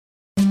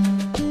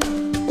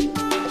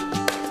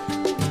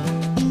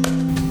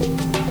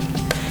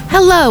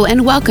Hello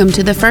and welcome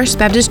to the First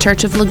Baptist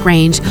Church of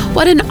LaGrange.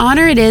 What an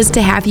honor it is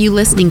to have you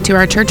listening to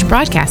our church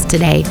broadcast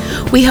today.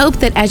 We hope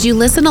that as you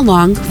listen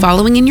along,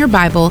 following in your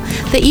Bible,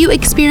 that you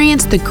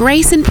experience the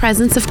grace and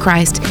presence of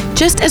Christ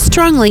just as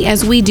strongly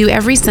as we do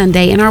every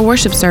Sunday in our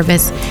worship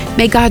service.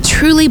 May God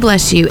truly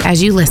bless you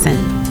as you listen.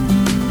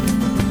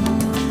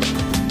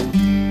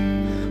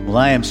 Well,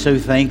 I am so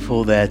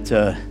thankful that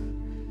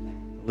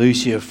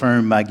Lucy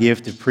affirmed my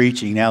gift of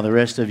preaching. Now the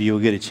rest of you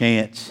will get a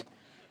chance.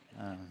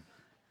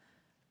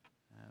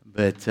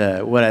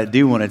 But what I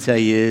do want to tell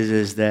you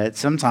is that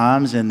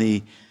sometimes in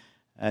the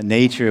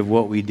nature of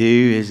what we do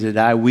is that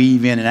I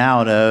weave in and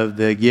out of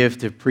the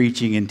gift of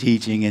preaching and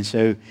teaching. And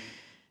so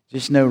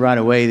just know right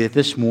away that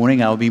this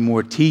morning I'll be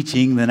more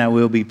teaching than I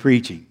will be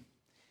preaching.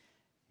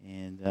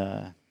 And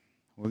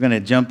we're going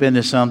to jump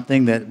into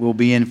something that we'll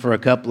be in for a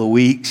couple of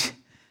weeks.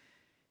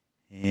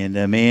 And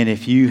man,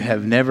 if you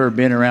have never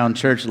been around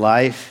church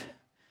life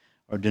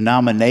or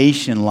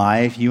denomination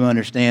life, you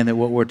understand that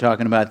what we're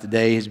talking about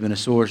today has been a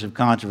source of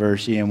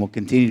controversy and will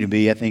continue to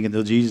be, I think,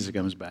 until Jesus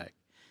comes back.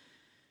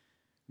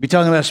 We'll be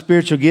talking about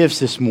spiritual gifts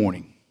this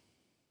morning.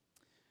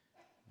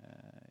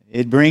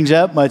 It brings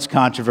up much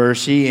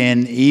controversy,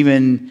 and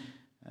even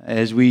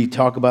as we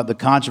talk about the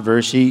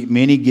controversy,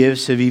 many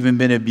gifts have even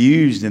been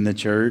abused in the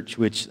church,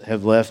 which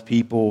have left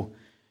people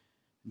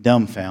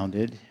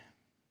dumbfounded.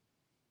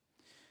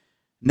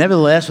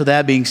 Nevertheless, with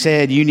that being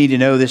said, you need to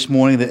know this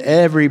morning that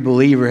every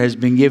believer has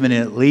been given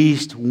at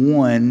least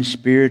one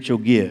spiritual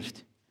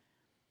gift.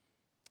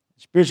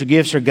 Spiritual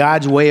gifts are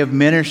God's way of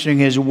ministering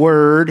His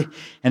Word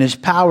and His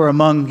power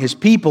among His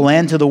people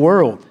and to the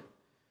world.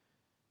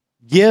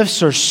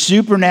 Gifts are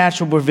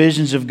supernatural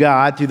provisions of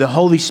God through the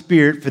Holy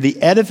Spirit for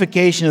the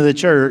edification of the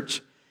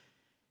church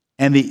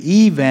and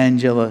the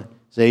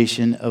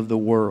evangelization of the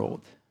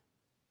world.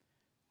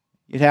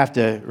 You'd have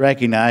to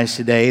recognize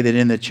today that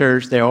in the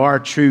church there are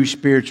true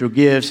spiritual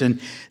gifts,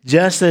 and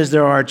just as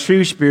there are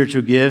true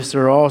spiritual gifts,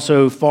 there are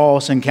also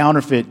false and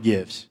counterfeit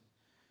gifts.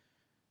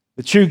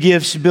 The true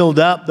gifts build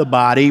up the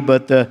body,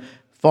 but the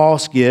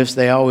false gifts,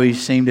 they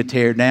always seem to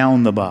tear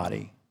down the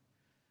body.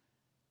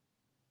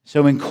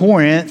 So in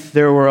Corinth,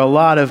 there were a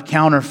lot of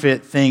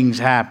counterfeit things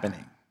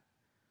happening.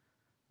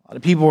 A lot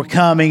of people were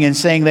coming and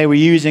saying they were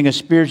using a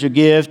spiritual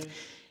gift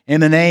in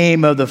the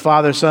name of the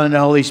Father, Son, and the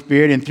Holy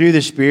Spirit, and through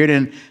the Spirit,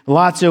 and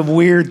lots of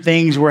weird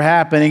things were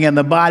happening, and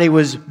the body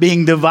was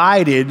being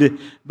divided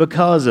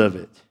because of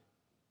it.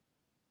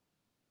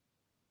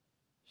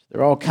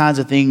 There are all kinds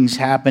of things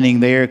happening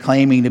there,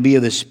 claiming to be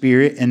of the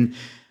Spirit, and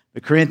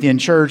the Corinthian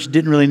church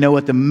didn't really know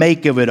what to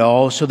make of it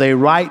all, so they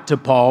write to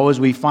Paul, as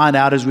we find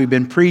out as we've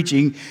been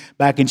preaching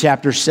back in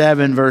chapter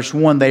 7, verse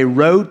 1. They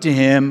wrote to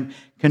him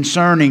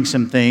concerning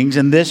some things,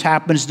 and this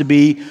happens to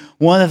be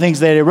one of the things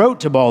that they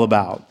wrote to Paul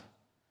about.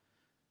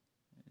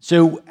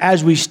 So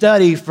as we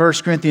study 1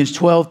 Corinthians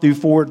 12 through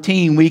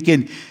 14, we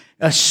can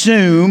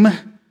assume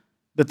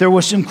that there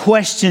were some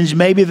questions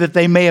maybe that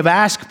they may have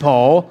asked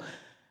Paul.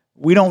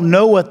 We don't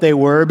know what they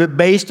were, but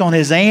based on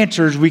his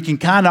answers, we can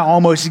kind of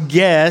almost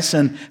guess,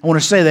 and I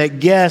want to say that,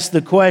 guess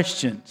the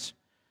questions.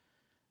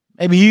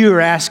 Maybe you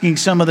are asking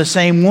some of the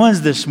same ones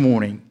this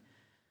morning.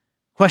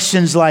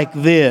 Questions like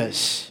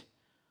this: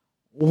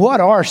 what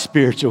are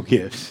spiritual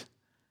gifts?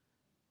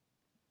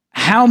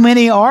 How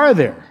many are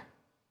there?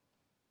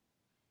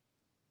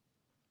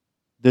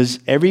 Does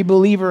every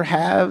believer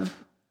have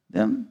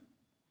them?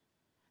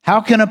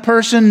 How can a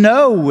person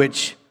know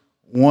which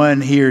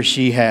one he or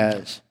she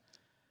has?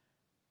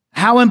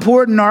 How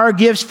important are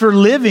gifts for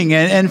living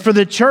and for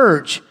the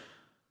church?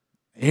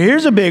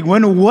 Here's a big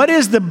one. What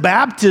is the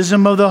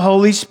baptism of the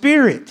Holy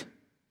Spirit?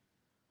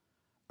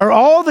 Are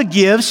all the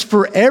gifts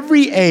for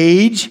every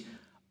age,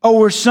 or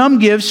were some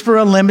gifts for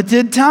a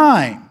limited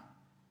time?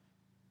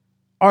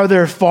 Are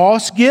there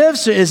false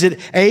gifts? Is it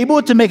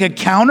able to make a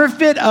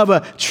counterfeit of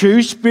a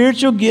true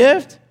spiritual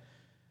gift?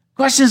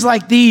 Questions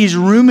like these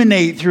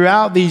ruminate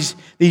throughout these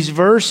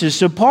verses.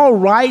 So Paul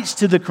writes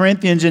to the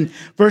Corinthians in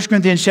 1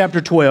 Corinthians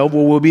chapter 12,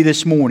 where we'll be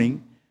this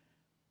morning.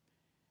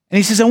 And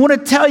he says, I want to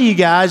tell you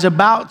guys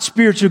about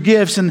spiritual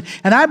gifts. And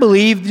I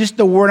believe, just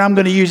the word I'm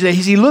going to use,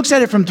 he looks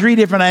at it from three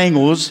different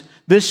angles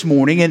this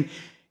morning. And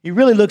he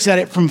really looks at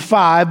it from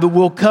five, but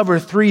we'll cover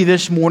three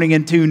this morning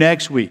and two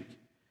next week.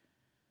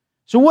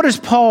 So what does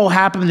Paul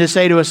happen to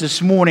say to us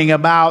this morning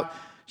about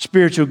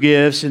spiritual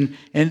gifts and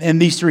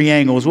these three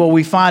angles? Well,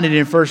 we find it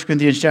in 1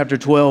 Corinthians chapter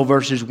 12,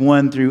 verses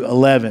 1 through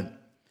 11.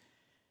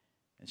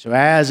 And so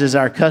as is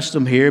our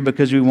custom here,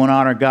 because we want to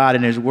honor God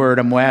and His Word,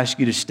 I'm going to ask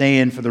you to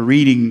stand for the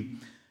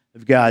reading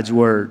of God's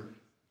Word.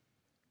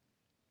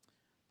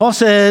 Paul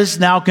says,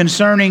 now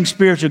concerning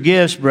spiritual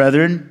gifts,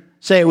 brethren,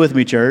 say it with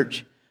me,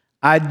 church,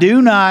 I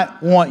do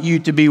not want you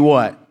to be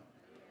what?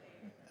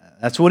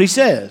 That's what he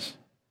says.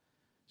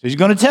 So he's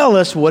going to tell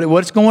us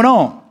what's going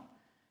on.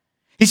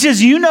 He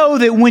says, you know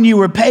that when you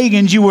were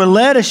pagans, you were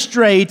led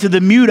astray to the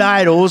mute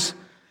idols,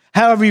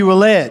 however you were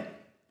led.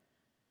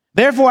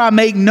 Therefore, I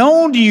make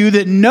known to you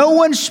that no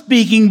one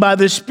speaking by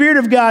the Spirit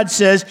of God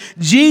says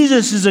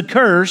Jesus is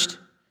accursed,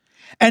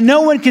 And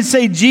no one can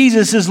say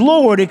Jesus is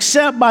Lord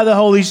except by the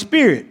Holy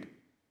Spirit.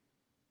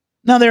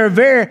 Now, there are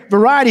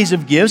varieties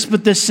of gifts,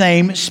 but the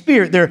same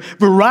Spirit. There are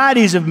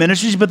varieties of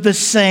ministries, but the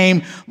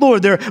same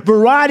Lord. There are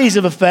varieties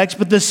of effects,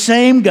 but the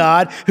same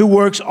God who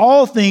works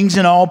all things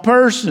in all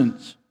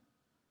persons.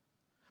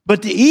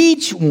 But to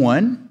each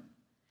one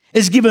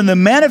is given the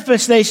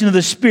manifestation of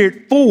the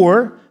Spirit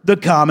for the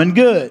common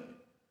good.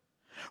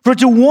 For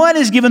to one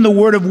is given the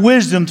word of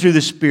wisdom through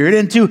the Spirit,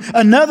 and to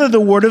another the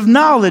word of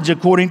knowledge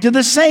according to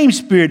the same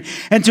Spirit,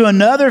 and to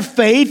another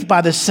faith by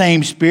the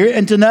same Spirit,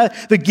 and to another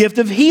the gift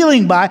of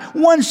healing by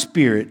one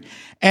Spirit,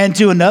 and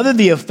to another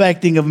the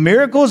effecting of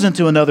miracles, and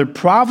to another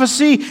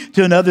prophecy,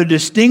 to another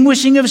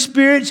distinguishing of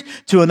spirits,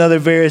 to another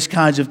various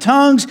kinds of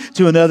tongues,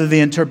 to another the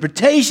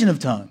interpretation of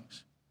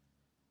tongues.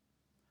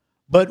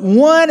 But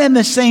one and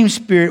the same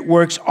Spirit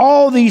works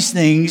all these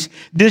things,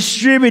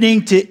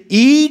 distributing to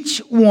each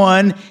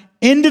one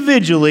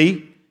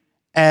individually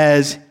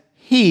as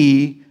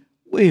He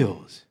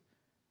wills.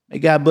 May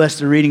God bless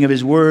the reading of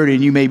His word,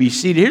 and you may be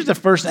seated. Here's the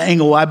first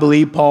angle I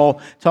believe Paul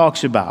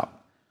talks about.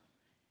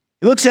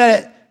 He looks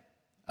at it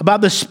about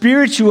the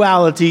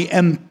spirituality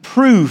and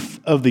proof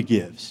of the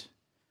gifts.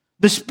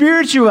 The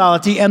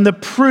spirituality and the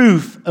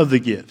proof of the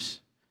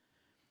gifts.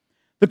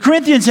 The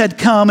Corinthians had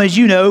come, as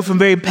you know, from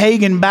very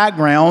pagan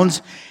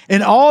backgrounds,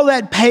 and all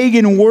that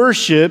pagan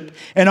worship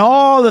and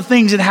all the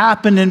things that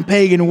happened in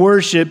pagan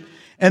worship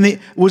and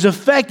it was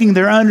affecting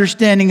their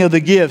understanding of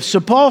the gifts. So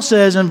Paul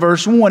says in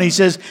verse 1, he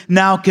says,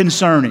 now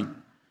concerning.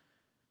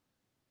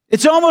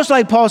 It's almost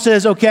like Paul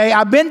says, okay,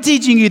 I've been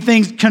teaching you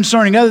things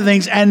concerning other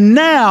things, and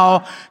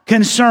now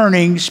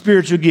concerning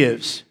spiritual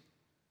gifts.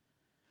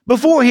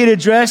 Before he had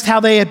addressed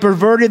how they had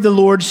perverted the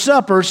Lord's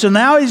Supper, so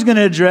now he's going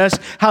to address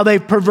how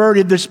they've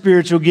perverted the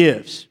spiritual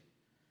gifts.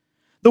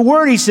 The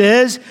word, he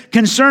says,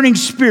 concerning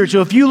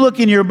spiritual, if you look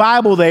in your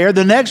Bible there,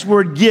 the next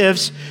word,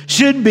 gifts,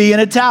 should be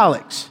in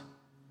italics,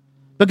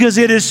 because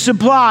it is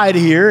supplied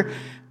here,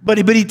 but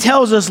he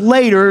tells us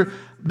later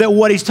that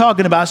what he's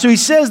talking about. So he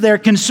says there,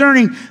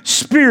 concerning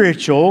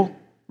spiritual,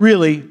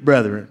 really,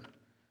 brethren.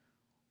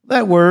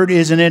 That word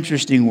is an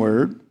interesting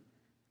word.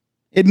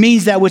 It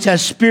means that which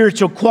has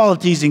spiritual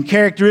qualities and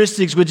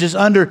characteristics, which is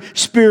under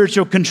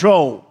spiritual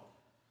control.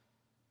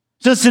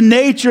 So it's the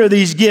nature of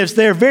these gifts.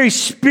 They're very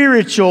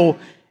spiritual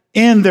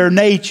in their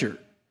nature.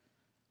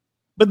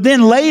 But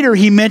then later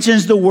he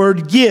mentions the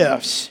word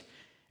gifts.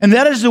 And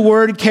that is the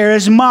word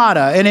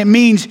charismata, and it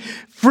means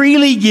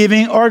freely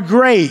giving or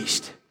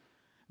graced.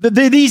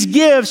 These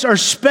gifts are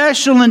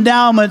special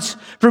endowments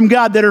from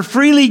God that are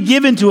freely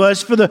given to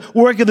us for the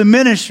work of the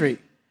ministry.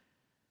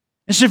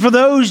 And so for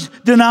those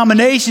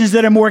denominations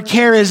that are more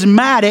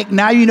charismatic,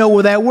 now you know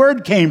where that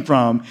word came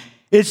from.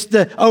 It's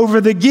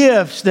over the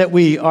gifts that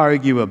we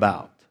argue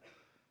about.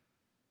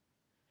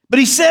 But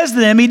he says to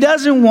them, he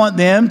doesn't want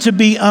them to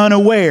be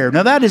unaware.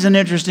 Now that is an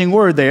interesting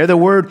word there. The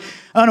word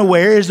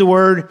unaware is the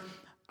word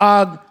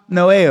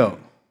agnoeo.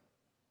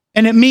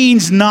 And it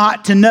means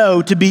not to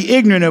know, to be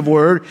ignorant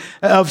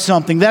of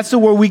something. That's the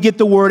word we get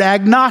the word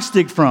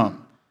agnostic from.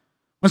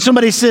 When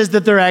somebody says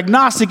that they're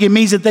agnostic, it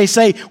means that they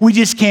say, we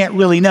just can't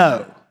really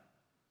know.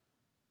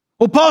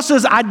 Well, Paul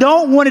says, I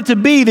don't want it to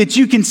be that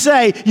you can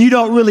say you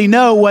don't really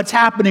know what's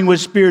happening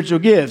with spiritual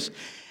gifts.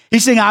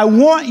 He's saying, I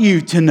want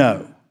you to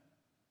know.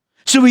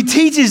 So he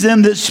teaches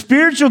them that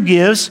spiritual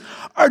gifts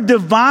are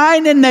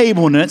divine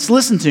enablements.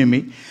 Listen to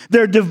me.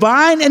 They're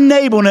divine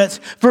enablements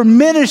for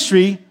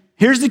ministry.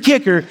 Here's the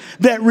kicker,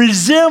 that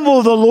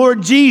resemble the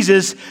Lord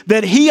Jesus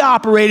that he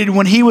operated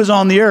when he was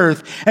on the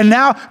earth. And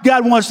now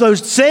God wants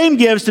those same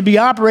gifts to be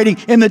operating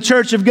in the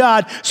church of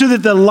God so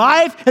that the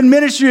life and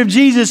ministry of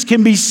Jesus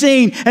can be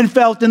seen and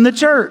felt in the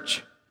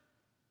church.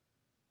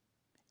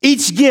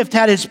 Each gift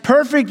had its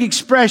perfect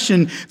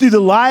expression through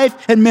the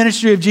life and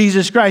ministry of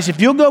Jesus Christ.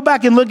 If you'll go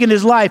back and look at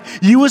his life,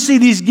 you will see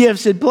these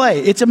gifts at play.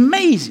 It's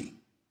amazing.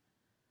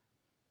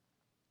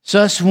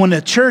 So when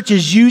the church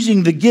is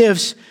using the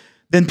gifts,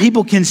 then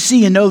people can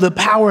see and know the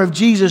power of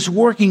Jesus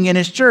working in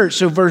his church.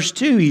 So verse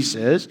 2, he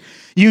says,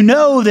 you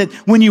know that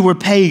when you were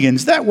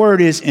pagans, that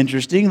word is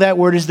interesting. That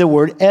word is the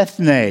word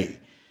ethne. It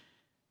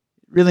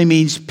really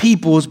means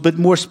peoples, but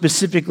more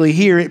specifically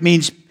here, it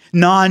means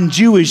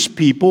non-Jewish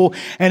people,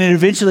 and it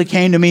eventually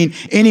came to mean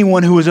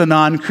anyone who was a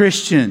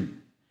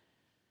non-Christian.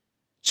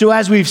 So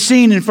as we've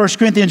seen in 1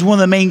 Corinthians, one of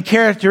the main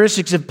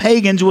characteristics of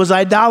pagans was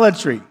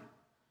idolatry.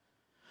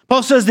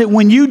 Paul says that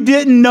when you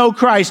didn't know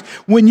Christ,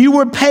 when you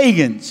were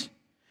pagans,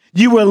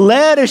 you were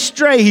led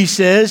astray, he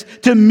says,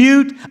 to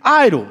mute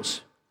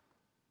idols.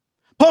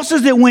 Paul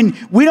says that when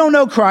we don't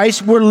know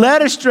Christ, we're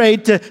led astray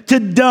to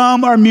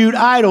dumb or mute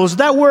idols.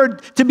 That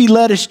word, to be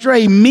led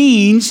astray,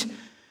 means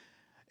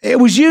it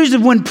was used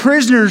of when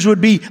prisoners would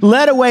be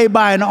led away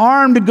by an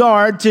armed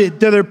guard to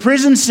their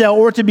prison cell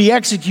or to be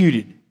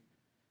executed.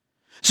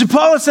 So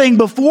Paul is saying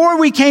before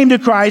we came to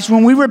Christ,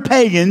 when we were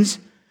pagans,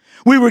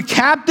 we were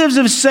captives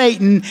of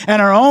Satan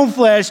and our own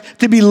flesh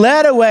to be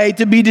led away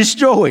to be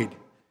destroyed.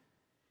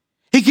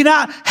 He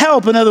cannot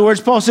help. In other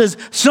words, Paul says,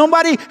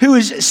 somebody who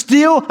is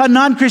still a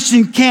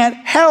non-Christian can't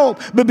help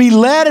but be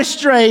led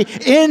astray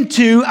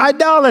into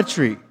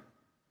idolatry.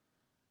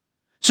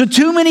 So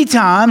too many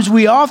times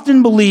we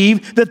often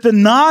believe that the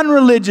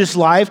non-religious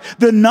life,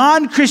 the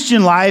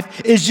non-Christian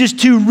life is just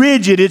too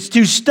rigid, it's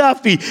too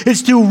stuffy,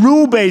 it's too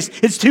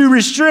rule-based, it's too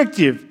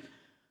restrictive.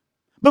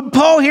 But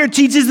Paul here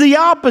teaches the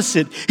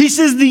opposite. He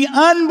says the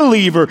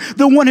unbeliever,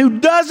 the one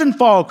who doesn't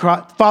follow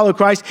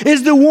Christ,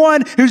 is the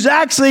one who's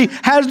actually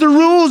has the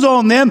rules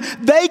on them.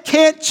 They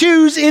can't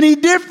choose any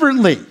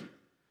differently.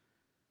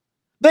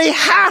 They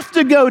have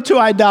to go to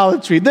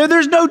idolatry.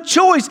 There's no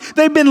choice.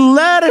 They've been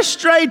led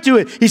astray to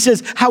it. He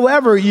says,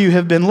 however you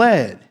have been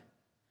led.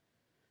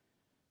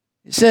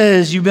 It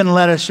says you've been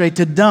led astray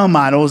to dumb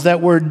idols. That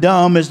word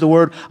dumb is the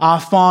word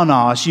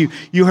aphonos.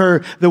 You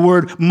heard the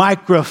word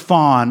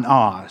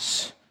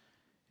microphonos.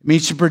 It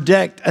means to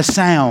project a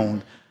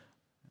sound.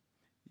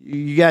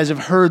 You guys have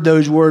heard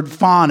those words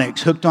phonics,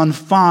 hooked on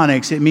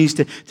phonics. It means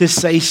to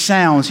say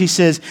sounds. He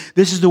says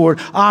this is the word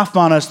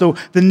aphonos.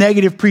 The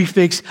negative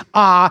prefix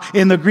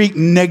in the Greek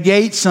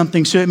negates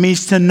something, so it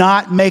means to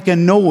not make a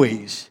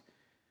noise.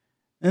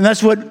 And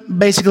that's what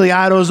basically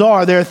idols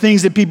are. There are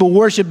things that people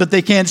worship, but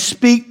they can't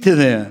speak to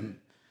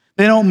them.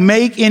 They don't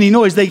make any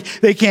noise. They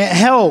can't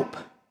help.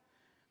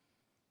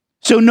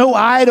 So no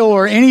idol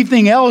or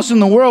anything else in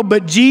the world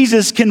but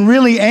Jesus can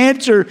really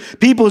answer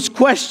people's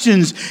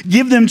questions,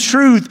 give them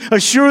truth,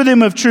 assure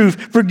them of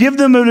truth, forgive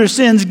them of their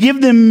sins,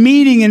 give them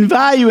meaning and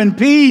value and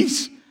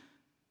peace.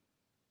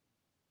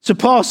 So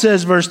Paul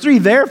says, verse 3,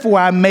 therefore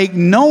I make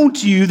known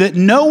to you that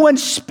no one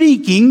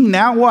speaking,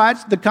 now watch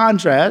the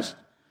contrast,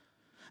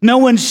 no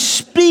one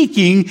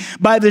speaking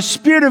by the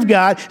Spirit of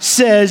God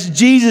says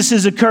Jesus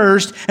is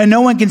accursed, and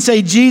no one can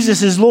say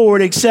Jesus is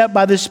Lord except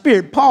by the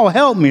Spirit. Paul,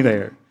 help me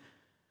there.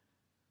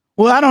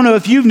 Well, I don't know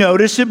if you've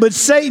noticed it, but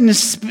Satan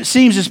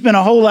seems to spend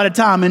a whole lot of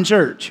time in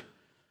church.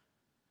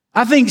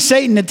 I think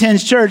Satan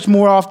attends church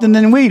more often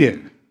than we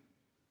do.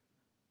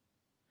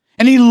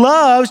 And he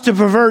loves to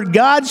pervert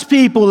God's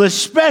people,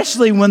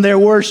 especially when they're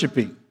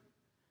worshiping.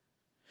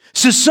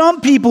 So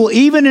some people,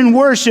 even in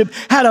worship,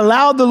 had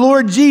allowed the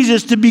Lord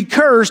Jesus to be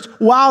cursed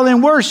while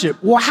in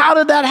worship. Well, how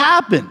did that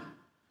happen?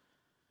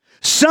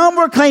 Some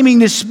were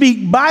claiming to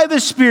speak by the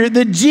Spirit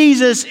that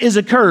Jesus is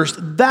accursed.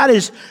 That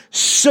is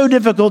so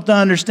difficult to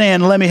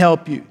understand. Let me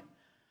help you.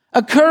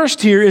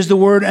 Accursed here is the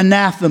word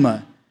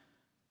anathema.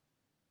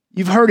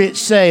 You've heard it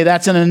say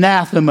that's an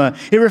anathema.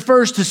 It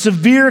refers to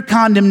severe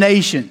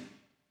condemnation.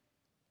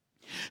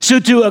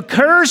 So to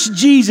accurse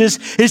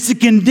Jesus is to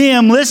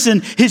condemn,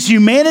 listen, his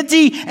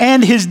humanity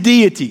and his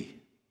deity.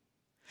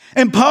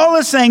 And Paul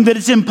is saying that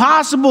it's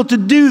impossible to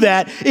do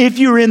that if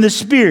you're in the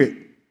Spirit.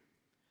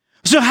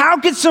 So how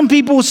could some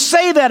people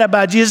say that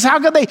about Jesus? How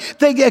could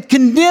they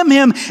condemn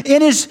him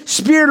in his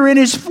spirit or in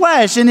his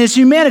flesh, in his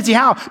humanity?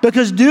 How?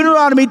 Because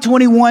Deuteronomy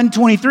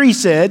 21:23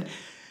 said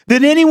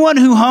that anyone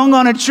who hung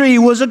on a tree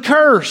was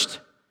accursed.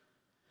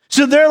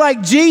 So they're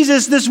like,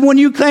 Jesus, this one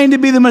you claim to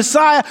be the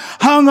Messiah,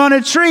 hung on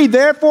a tree.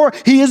 Therefore,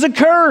 he is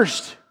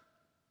accursed.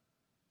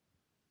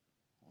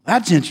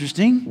 That's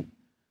interesting.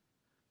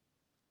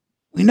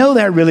 We know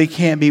that really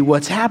can't be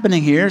what's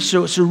happening here.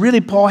 So really,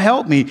 Paul,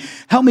 help me.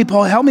 Help me,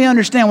 Paul. Help me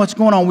understand what's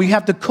going on. We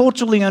have to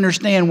culturally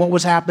understand what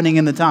was happening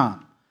in the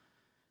time.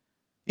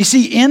 You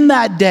see, in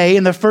that day,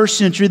 in the first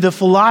century, the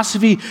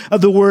philosophy of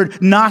the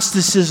word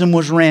Gnosticism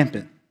was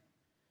rampant.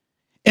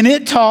 And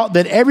it taught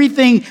that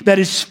everything that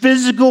is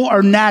physical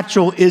or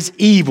natural is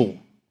evil.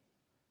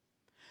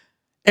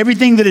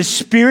 Everything that is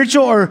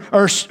spiritual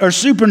or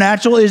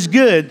supernatural is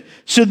good.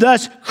 So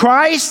thus,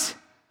 Christ,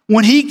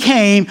 when he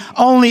came,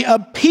 only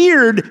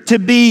appeared to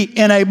be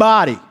in a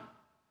body.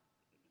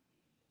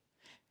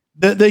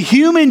 The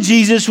human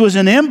Jesus was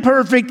an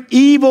imperfect,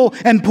 evil,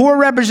 and poor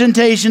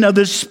representation of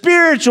the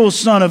spiritual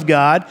Son of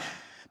God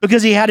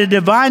because he had a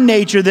divine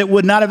nature that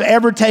would not have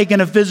ever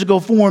taken a physical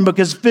form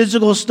because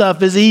physical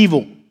stuff is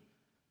evil.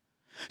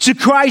 So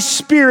Christ's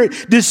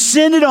Spirit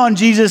descended on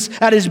Jesus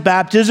at his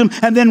baptism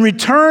and then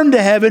returned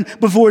to heaven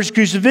before his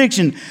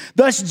crucifixion.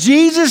 Thus,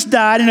 Jesus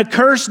died an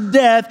accursed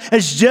death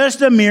as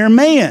just a mere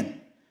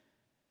man.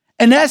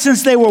 In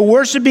essence, they were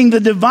worshiping the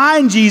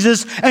divine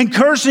Jesus and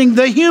cursing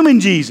the human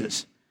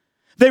Jesus.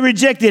 They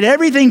rejected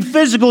everything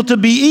physical to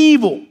be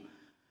evil.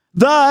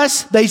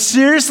 Thus, they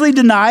seriously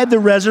denied the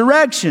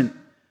resurrection.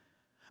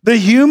 The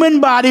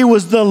human body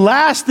was the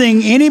last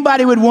thing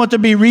anybody would want to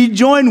be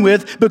rejoined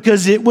with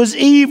because it was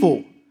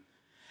evil.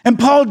 And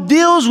Paul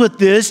deals with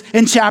this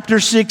in chapter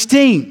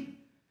 16.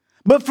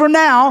 But for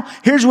now,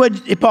 here's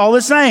what Paul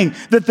is saying,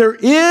 that there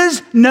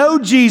is no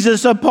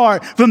Jesus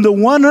apart from the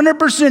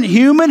 100%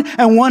 human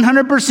and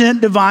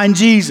 100% divine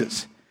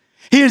Jesus.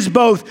 He is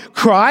both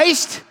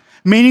Christ,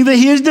 meaning that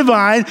he is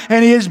divine,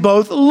 and he is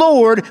both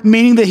Lord,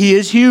 meaning that he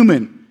is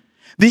human.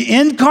 The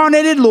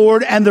incarnated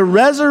Lord and the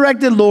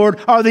resurrected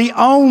Lord are the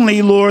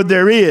only Lord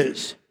there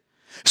is.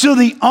 So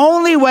the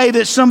only way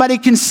that somebody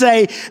can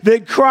say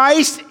that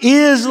Christ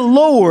is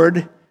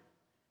Lord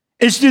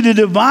It's through the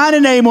divine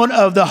enablement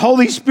of the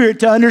Holy Spirit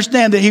to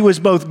understand that he was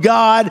both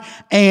God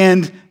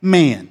and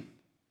man.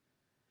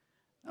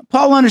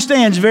 Paul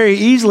understands very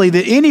easily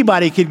that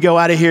anybody could go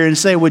out of here and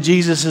say, well,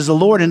 Jesus is the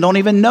Lord and don't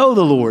even know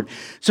the Lord.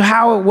 So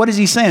what is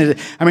he saying?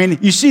 I mean,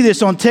 you see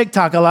this on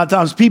TikTok a lot of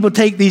times. People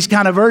take these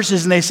kind of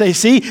verses and they say,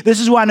 see, this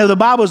is why I know the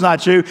Bible's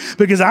not true,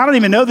 because I don't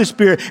even know the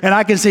Spirit and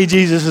I can say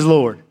Jesus is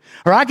Lord.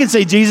 Or I can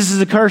say Jesus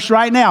is accursed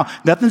right now.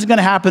 Nothing's going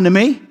to happen to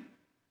me.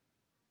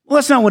 Well,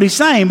 that's not what he's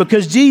saying,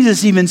 because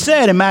Jesus even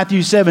said in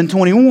Matthew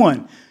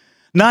 7:21,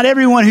 not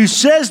everyone who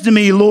says to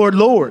me, Lord,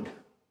 Lord.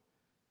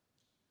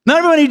 Not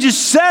everyone who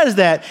just says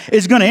that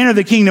is going to enter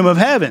the kingdom of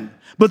heaven,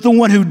 but the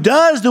one who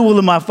does the will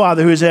of my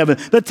Father who is in heaven.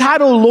 The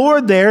title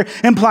Lord there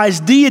implies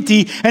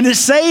deity, and to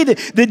say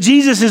that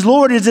Jesus is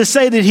Lord is to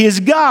say that he is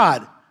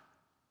God.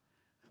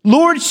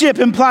 Lordship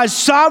implies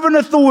sovereign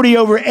authority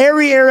over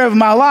every area of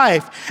my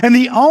life. And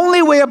the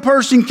only way a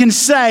person can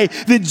say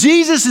that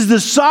Jesus is the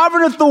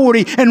sovereign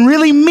authority and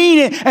really mean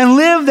it and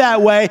live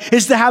that way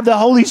is to have the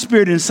Holy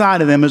Spirit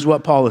inside of them, is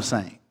what Paul is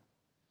saying.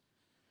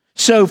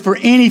 So for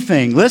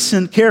anything,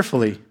 listen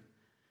carefully,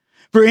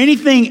 for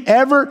anything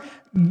ever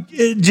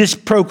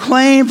just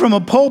proclaimed from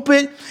a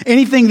pulpit,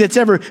 anything that's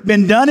ever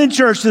been done in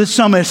church that's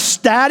some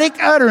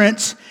ecstatic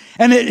utterance,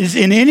 and it is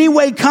in any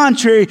way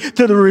contrary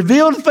to the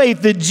revealed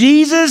faith that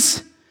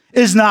Jesus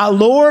is not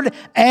Lord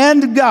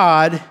and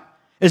God,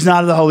 is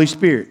not of the Holy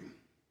Spirit.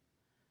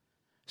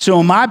 So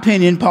in my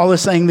opinion, Paul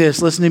is saying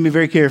this. Listen to me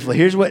very carefully.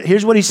 Here's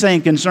what he's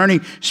saying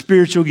concerning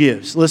spiritual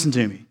gifts. Listen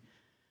to me.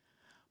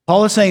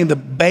 Paul is saying the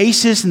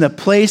basis and the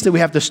place that we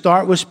have to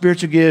start with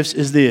spiritual gifts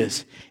is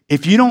this.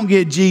 If you don't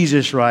get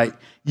Jesus right,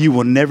 you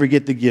will never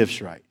get the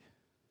gifts right.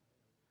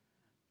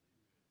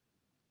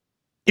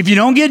 If you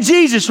don't get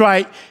Jesus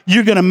right,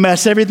 you're going to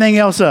mess everything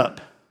else up.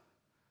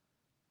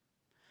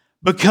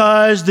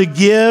 Because the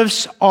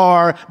gifts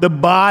are the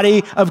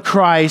body of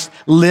Christ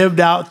lived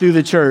out through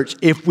the church.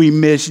 If we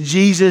miss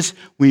Jesus,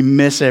 we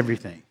miss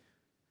everything.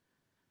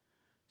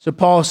 So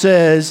Paul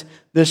says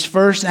this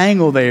first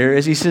angle there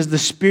is he says the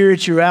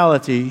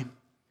spirituality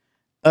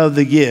of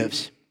the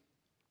gifts.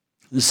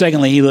 And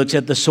secondly, he looks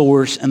at the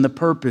source and the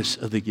purpose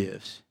of the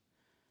gifts.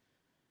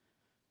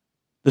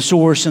 The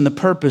source and the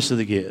purpose of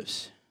the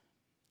gifts.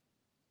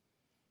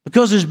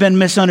 Because there's been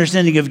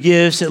misunderstanding of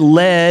gifts, it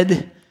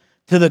led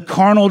to the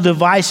carnal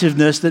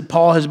divisiveness that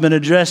Paul has been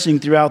addressing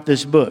throughout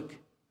this book.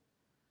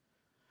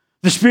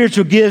 The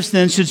spiritual gifts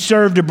then should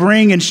serve to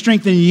bring and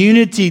strengthen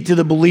unity to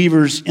the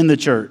believers in the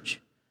church.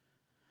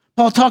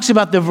 Paul talks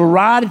about the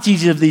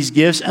varieties of these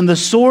gifts and the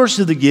source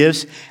of the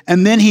gifts,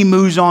 and then he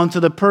moves on to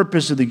the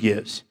purpose of the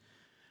gifts.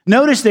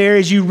 Notice there,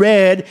 as you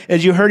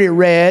heard it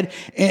read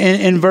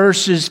in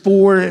verses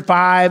 4,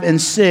 5,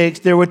 and 6,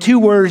 there were two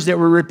words that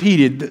were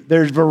repeated.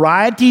 There's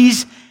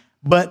varieties,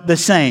 but the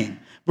same.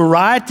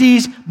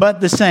 Varieties, but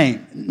the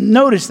same.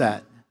 Notice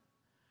that.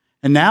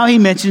 And now he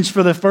mentions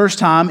for the first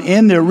time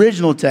in the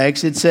original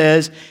text,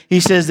 he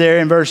says there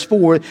in verse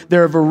 4,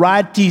 there are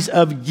varieties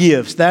of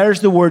gifts. There's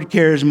the word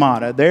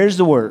charismata. There's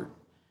the word.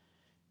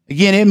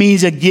 Again, it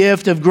means a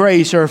gift of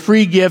grace or a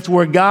free gift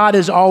where God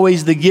is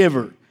always the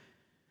giver.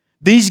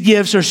 These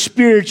gifts are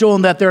spiritual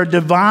in that they're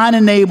divine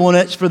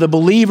enablements for the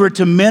believer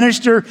to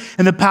minister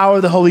in the power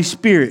of the Holy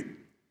Spirit.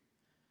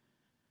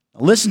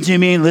 Now listen to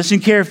me and listen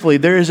carefully.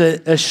 There is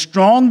a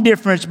strong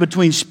difference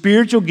between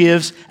spiritual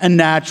gifts and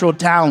natural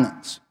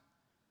talents.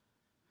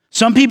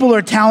 Some people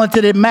are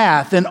talented at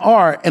math and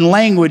art and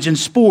language and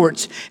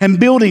sports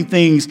and building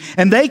things,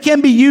 and they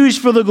can be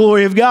used for the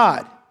glory of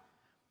God.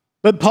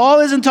 But Paul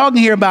isn't talking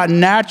here about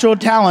natural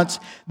talents.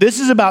 This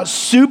is about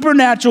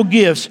supernatural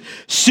gifts,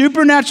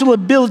 supernatural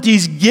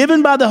abilities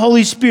given by the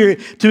Holy Spirit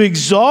to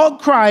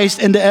exalt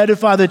Christ and to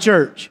edify the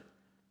church.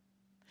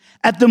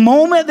 At the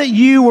moment that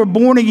you were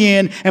born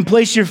again and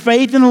placed your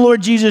faith in the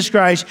Lord Jesus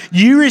Christ,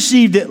 you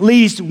received at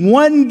least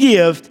one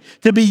gift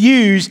to be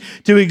used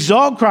to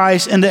exalt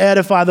Christ and to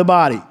edify the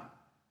body.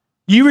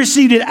 You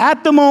received it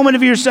at the moment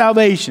of your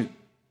salvation.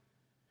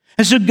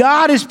 And so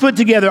God has put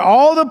together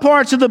all the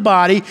parts of the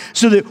body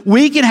so that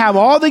we can have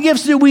all the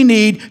gifts that we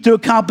need to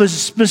accomplish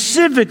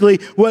specifically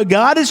what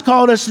God has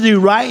called us to do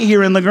right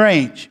here in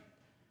LaGrange.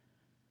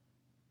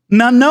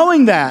 Now,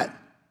 knowing that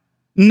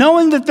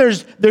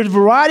there's a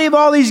variety of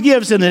all these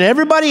gifts and that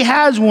everybody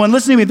has one,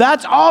 listen to me,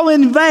 that's all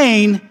in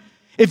vain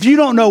if you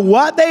don't know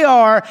what they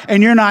are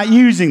and you're not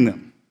using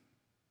them.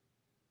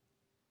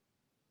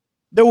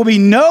 There will be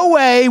no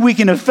way we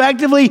can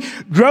effectively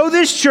grow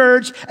this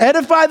church,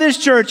 edify this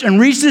church, and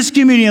reach this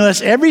community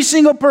unless every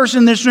single person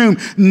in this room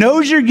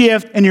knows your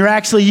gift and you're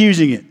actually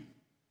using it.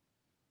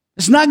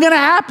 It's not going to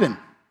happen.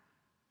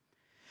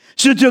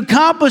 So to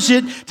accomplish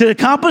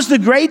the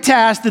great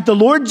task that the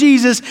Lord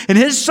Jesus in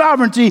his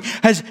sovereignty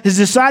has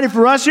decided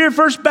for us here at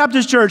First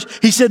Baptist Church,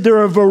 he said there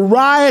are a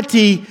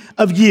variety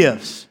of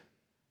gifts.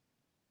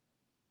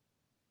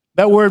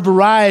 That word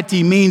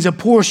variety means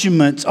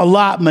apportionments,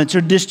 allotments,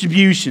 or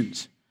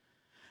distributions.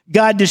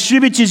 God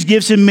distributes his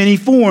gifts in many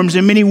forms,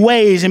 in many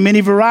ways, in many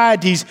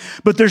varieties,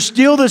 but they're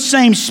still the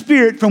same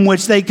Spirit from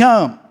which they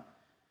come.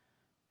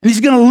 And he's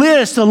going to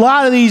list a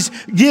lot of these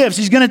gifts.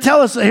 He's going to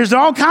tell us there's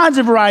all kinds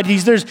of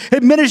varieties. There's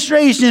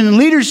administration and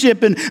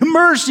leadership and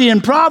mercy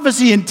and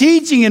prophecy and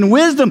teaching and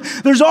wisdom.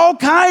 There's all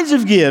kinds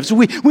of gifts.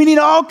 We need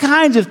all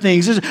kinds of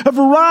things. There's a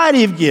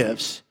variety of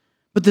gifts,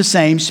 but the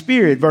same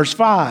Spirit. Verse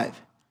 5.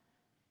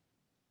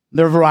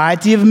 There are a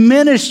variety of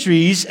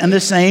ministries and the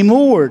same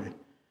Lord.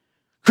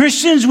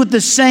 Christians with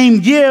the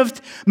same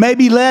gift may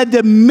be led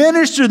to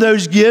minister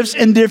those gifts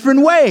in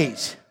different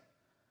ways.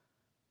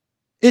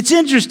 It's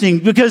interesting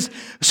because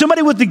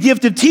somebody with the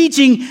gift of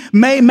teaching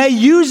may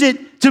use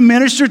it to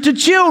minister to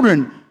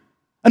children.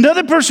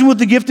 Another person with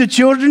the gift of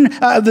children,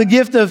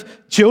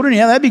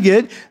 that'd be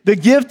good. The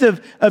gift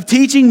of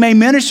teaching may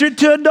minister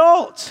to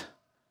adults.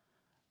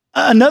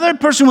 Another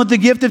person with the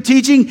gift of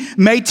teaching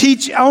may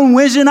teach on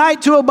Wednesday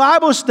night to a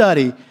Bible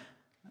study.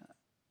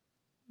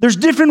 There's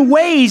different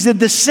ways that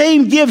the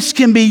same gifts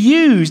can be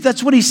used.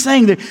 That's what he's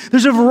saying there.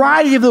 There's a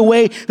variety of the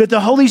way that the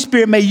Holy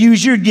Spirit may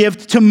use your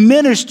gift to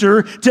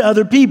minister to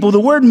other people. The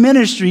word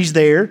ministries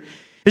there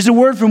is a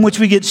word from which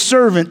we get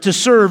servant, to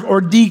serve,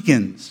 or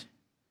deacons.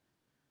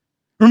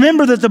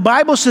 Remember that the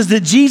Bible says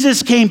that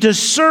Jesus came to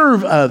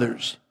serve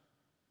others.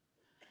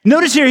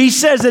 Notice here he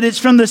says that it's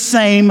from the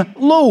same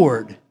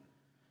Lord.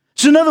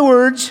 So in other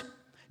words,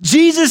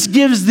 Jesus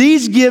gives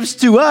these gifts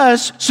to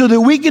us so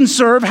that we can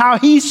serve how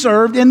he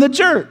served in the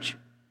church.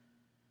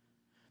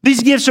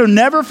 These gifts are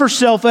never for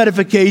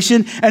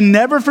self-edification and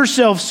never for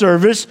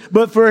self-service,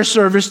 but for a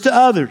service to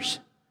others.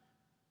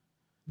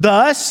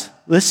 Thus,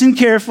 listen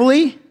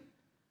carefully,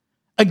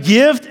 a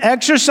gift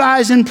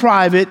exercised in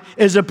private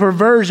is a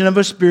perversion of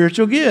a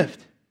spiritual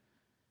gift.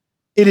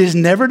 It is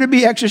never to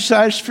be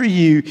exercised for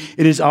you.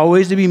 It is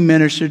always to be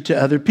ministered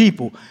to other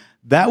people.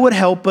 That would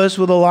help us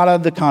with a lot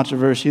of the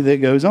controversy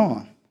that goes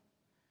on.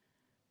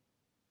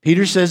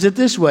 Peter says it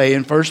this way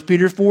in 1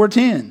 Peter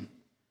 4:10.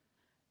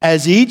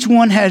 As each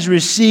one has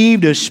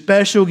received a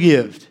special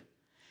gift,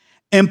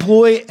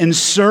 employ in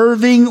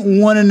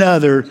serving one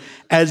another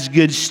as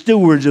good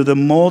stewards of the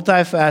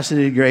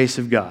multifaceted grace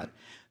of God.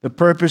 The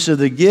purpose of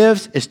the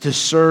gifts is to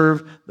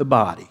serve the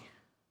body.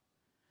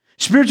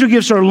 Spiritual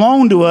gifts are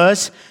loaned to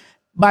us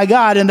by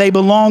God and they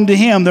belong to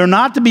him. They're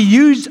not to be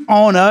used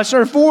on us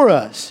or for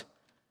us.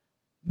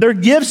 They're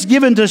gifts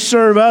given to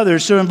serve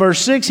others. So in verse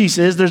 6 he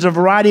says there's a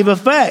variety of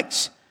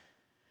effects.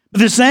 But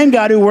the same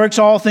God who works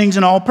all things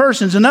in all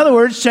persons. In other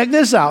words, check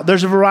this out.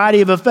 There's a variety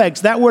of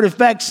effects. That word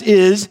effects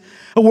is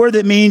a word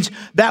that means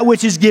that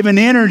which is given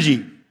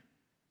energy,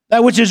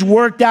 that which is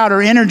worked out or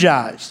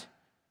energized.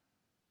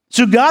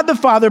 So God the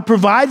Father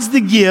provides the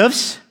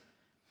gifts,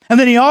 and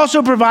then he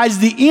also provides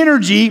the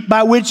energy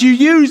by which you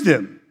use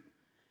them.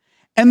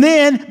 And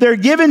then they're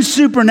given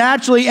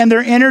supernaturally and they're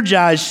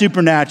energized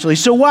supernaturally.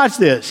 So watch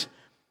this.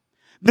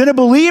 Then a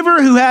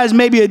believer who has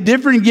maybe a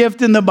different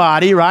gift in the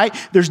body, right?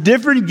 There's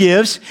different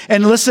gifts.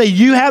 And let's say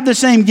you have the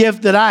same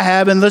gift that I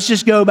have. And let's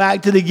just go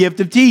back to the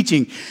gift of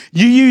teaching.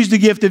 You use the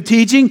gift of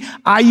teaching.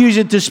 I use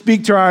it to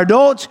speak to our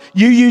adults.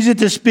 You use it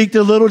to speak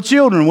to little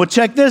children. Well,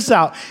 check this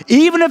out.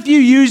 Even if you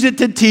use it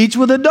to teach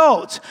with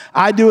adults,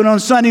 I do it on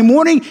Sunday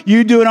morning.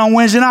 You do it on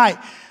Wednesday night.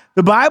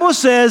 The Bible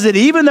says that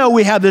even though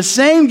we have the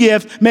same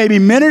gift, maybe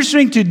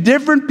ministering to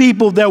different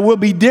people, there will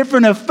be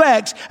different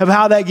effects of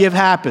how that gift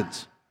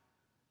happens.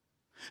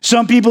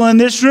 Some people in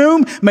this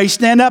room may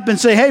stand up and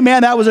say, hey,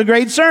 man, that was a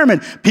great sermon.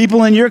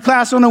 People in your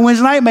class on a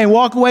Wednesday night may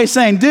walk away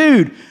saying,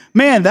 dude,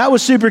 man, that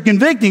was super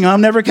convicting.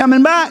 I'm never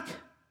coming back.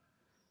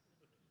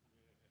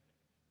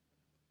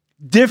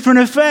 Different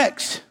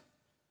effects.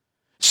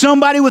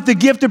 Somebody with the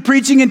gift of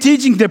preaching and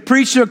teaching to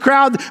preach to a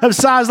crowd of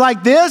size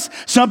like this.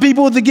 Some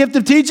people with the gift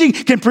of teaching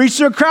can preach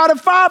to a crowd of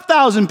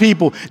 5,000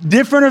 people.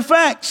 Different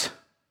effects.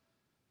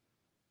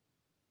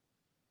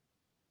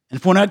 And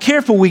if we're not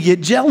careful, we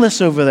get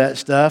jealous over that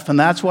stuff. And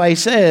that's why he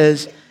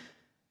says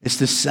it's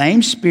the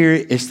same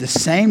Spirit, it's the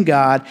same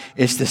God,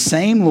 it's the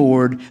same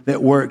Lord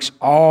that works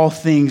all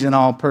things in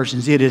all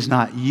persons. It is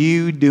not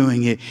you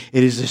doing it.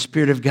 It is the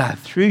Spirit of God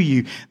through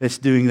you that's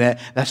doing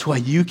that. That's why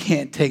you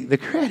can't take the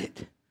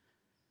credit.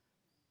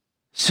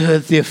 So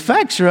the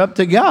effects are up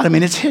to God. I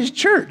mean, it's his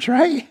church,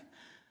 right?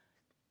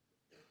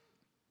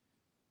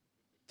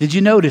 Did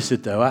you notice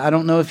it, though? I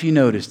don't know if you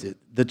noticed it.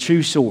 The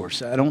true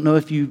source. I don't know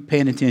if you're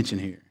paying attention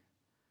here.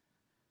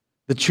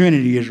 The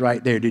Trinity is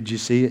right there. Did you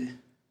see it?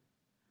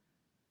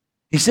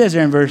 He says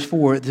there in verse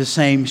 4, the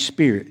same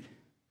Spirit.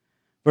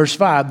 Verse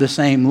 5, the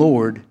same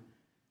Lord.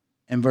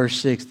 And verse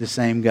 6, the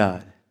same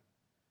God.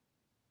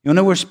 You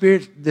know where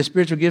the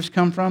spiritual gifts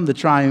come from? The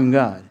triune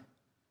God.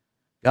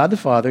 God the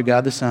Father,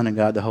 God the Son, and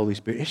God the Holy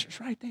Spirit. It's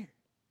just right there.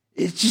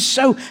 It's just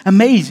so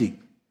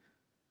amazing.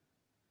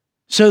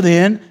 So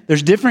then,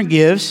 there's different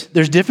gifts,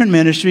 there's different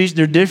ministries,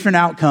 there are different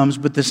outcomes,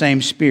 but the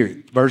same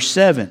Spirit. Verse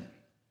 7.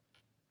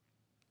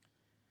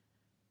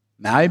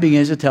 Now he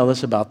begins to tell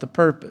us about the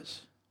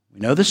purpose. We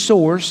know the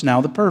source,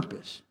 now the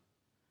purpose.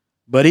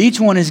 But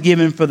each one is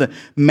given for the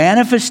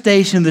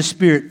manifestation of the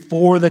Spirit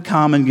for the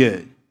common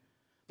good.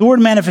 The word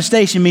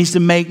manifestation means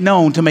to make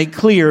known, to make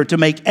clear, to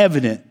make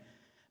evident.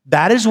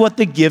 That is what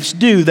the gifts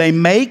do. They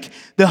make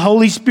the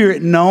Holy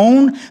Spirit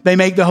known, they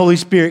make the Holy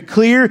Spirit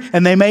clear,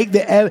 and they make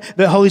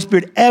the Holy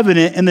Spirit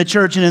evident in the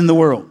church and in the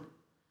world.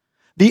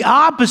 The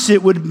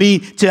opposite would be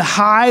to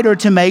hide or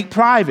to make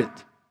private.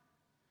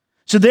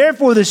 So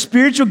therefore, the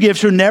spiritual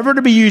gifts are never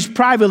to be used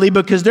privately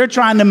because they're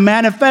trying to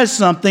manifest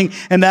something,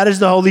 and that is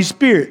the Holy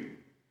Spirit.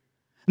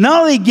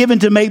 Not only given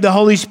to make the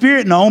Holy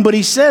Spirit known, but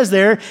he says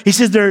they're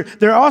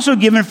also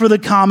given for the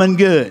common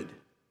good.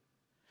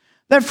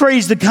 That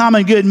phrase, the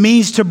common good,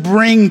 means to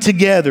bring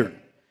together.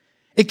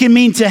 It can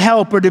mean to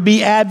help or to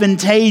be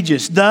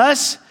advantageous.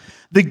 Thus,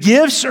 the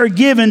gifts are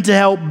given to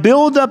help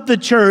build up the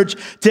church,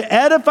 to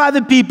edify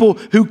the people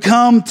who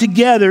come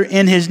together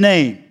in his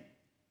name.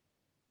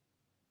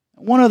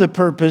 One other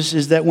purpose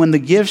is that when the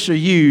gifts are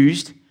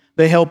used,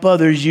 they help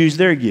others use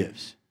their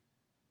gifts.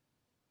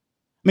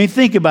 I mean,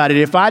 think about it.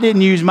 If I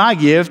didn't use my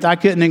gift, I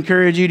couldn't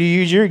encourage you to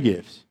use your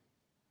gifts.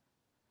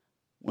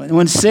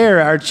 When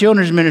Sarah, our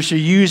children's minister,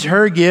 used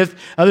her gift,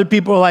 other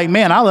people are like,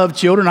 man, I love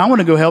children. I want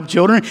to go help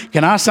children.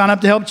 Can I sign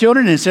up to help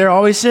children? And Sarah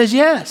always says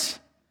yes.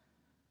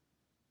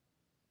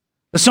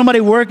 But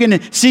somebody working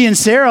and seeing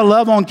Sarah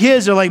love on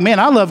kids, they're like, man,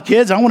 I love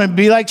kids. I want to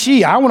be like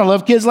she. I want to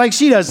love kids like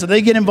she does. So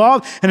they get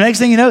involved. And the next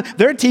thing you know,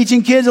 they're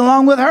teaching kids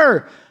along with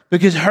her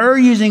because her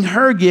using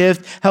her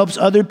gift helps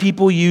other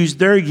people use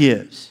their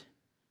gifts.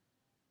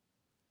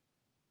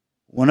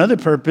 One other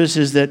purpose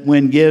is that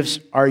when gifts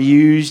are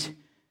used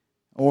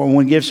or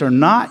when gifts are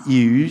not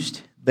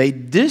used, they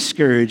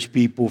discourage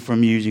people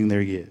from using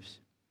their gifts.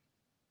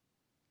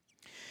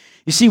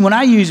 You see, when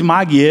I use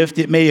my gift,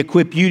 it may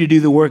equip you to do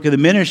the work of the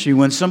ministry.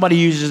 When somebody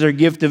uses their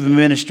gift of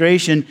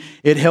administration,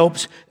 it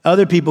helps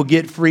other people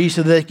get free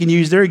so that they can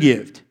use their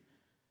gift.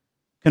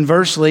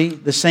 Conversely,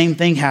 the same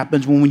thing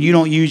happens when you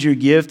don't use your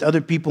gift,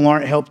 other people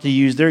aren't helped to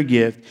use their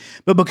gift.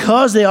 But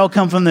because they all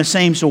come from the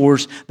same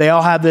source, they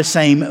all have the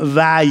same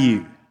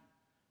value.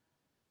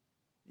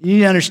 You need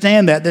to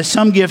understand that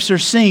some gifts are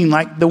seen,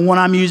 like the one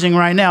I'm using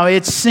right now.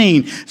 It's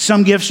seen.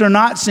 Some gifts are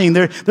not seen.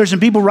 There's some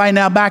people right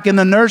now back in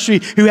the nursery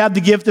who have the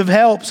gift of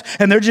helps,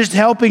 and they're just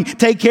helping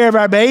take care of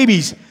our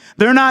babies.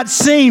 They're not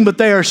seen, but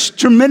they are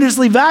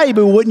tremendously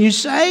valuable, wouldn't you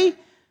say?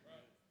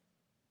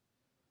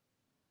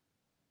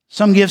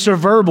 Some gifts are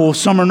verbal,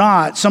 some are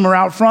not. Some are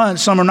out front,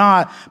 some are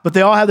not. But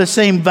they all have the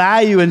same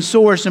value and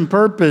source and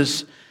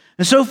purpose.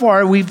 And so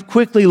far, we've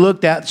quickly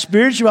looked at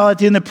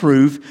spirituality and the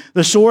proof,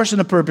 the source and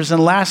the purpose,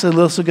 and lastly,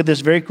 let's look at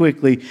this very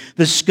quickly,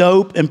 the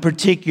scope and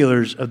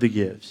particulars of the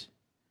gifts.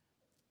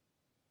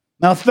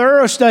 Now,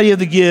 thorough study of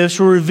the gifts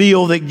will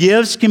reveal that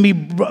gifts can be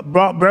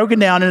broken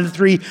down into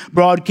three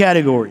broad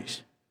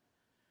categories.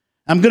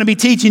 I'm going to be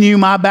teaching you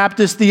my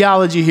Baptist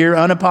theology here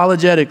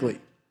unapologetically.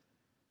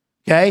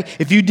 Okay?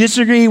 If you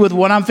disagree with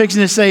what I'm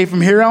fixing to say from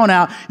here on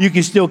out, you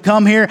can still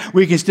come here.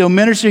 We can still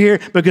minister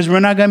here because we're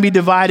not going to be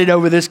divided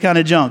over this kind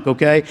of junk,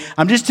 okay?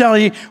 I'm just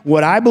telling you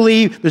what I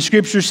believe the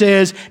Scripture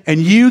says,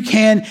 and you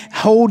can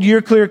hold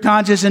your clear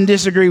conscience and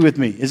disagree with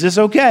me. Is this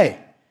okay?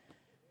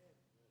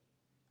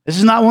 This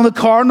is not one of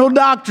the cardinal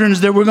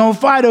doctrines that we're going to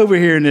fight over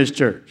here in this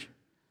church.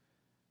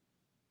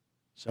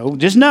 So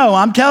just know,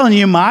 I'm telling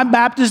you my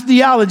Baptist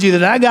theology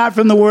that I got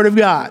from the Word of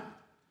God.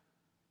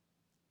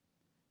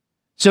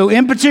 So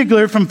in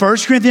particular, from 1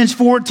 Corinthians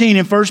 14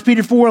 and 1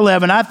 Peter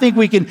 4:11, I think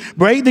we can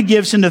break the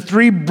gifts into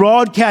three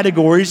broad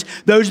categories,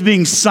 those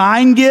being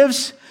sign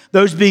gifts,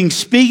 those being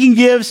speaking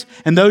gifts,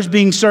 and those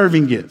being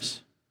serving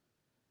gifts.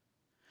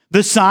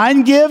 The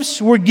sign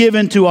gifts were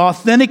given to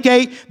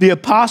authenticate the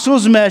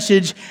apostles'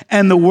 message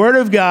and the Word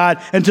of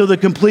God until the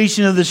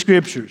completion of the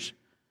Scriptures.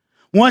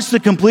 Once the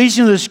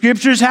completion of the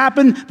Scriptures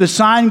happened, the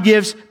sign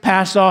gifts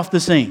passed off the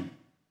scene.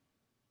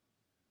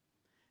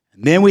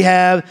 And then we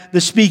have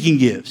the speaking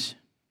gifts.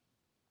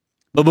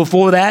 But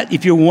before that,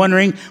 if you're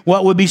wondering,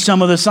 what would be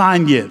some of the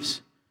sign gifts?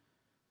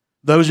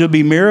 Those would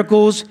be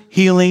miracles,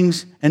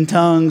 healings, and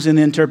tongues and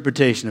the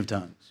interpretation of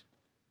tongues.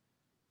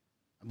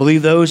 I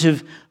believe those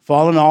have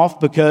fallen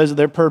off because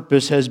their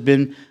purpose has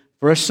been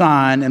for a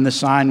sign, and the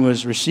sign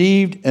was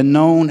received and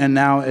known and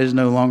now is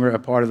no longer a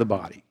part of the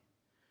body.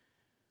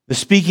 The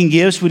speaking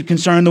gifts would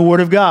concern the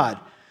Word of God.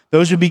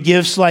 Those would be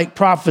gifts like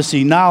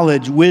prophecy,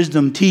 knowledge,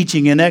 wisdom,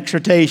 teaching, and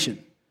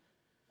exhortation.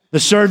 The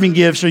serving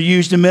gifts are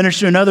used to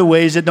minister in other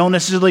ways that don't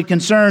necessarily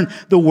concern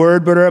the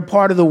Word, but are a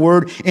part of the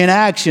Word in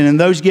action. And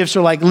those gifts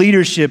are like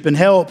leadership and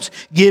helps,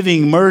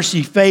 giving,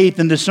 mercy, faith,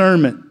 and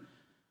discernment.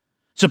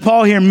 So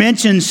Paul here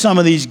mentions some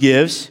of these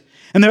gifts.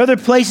 And there are other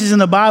places in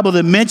the Bible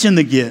that mention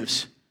the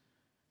gifts.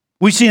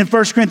 We see in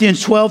 1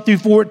 Corinthians 12 through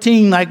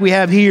 14, like we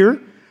have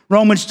here,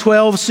 Romans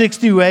 12, 6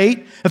 through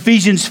 8,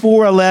 Ephesians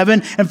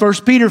 4:11, and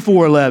 1 Peter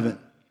 4:11.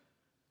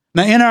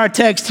 Now in our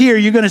text here,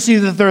 you're going to see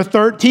that there are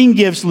 13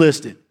 gifts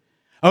listed.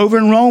 Over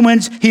in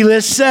Romans, he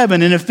lists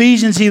 7. In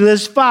Ephesians, he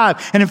lists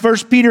 5. And in 1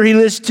 Peter, he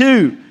lists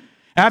 2.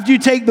 After you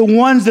take the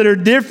ones that are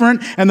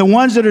different and the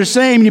ones that are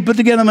same and you put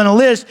together them in a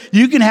list,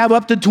 you can have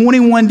up to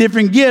 21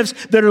 different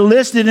gifts that are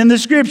listed in the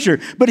Scripture.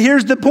 But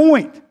here's the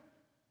point.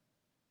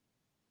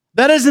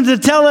 That isn't to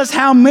tell us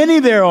how many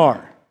there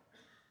are.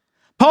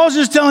 Paul's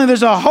just telling you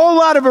there's a whole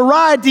lot of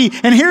variety,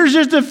 and here's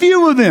just a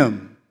few of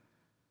them.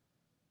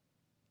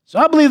 So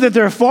I believe that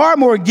there are far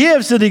more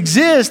gifts that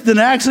exist than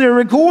actually are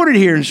recorded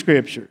here in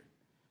Scripture.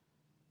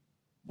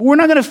 But we're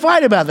not going to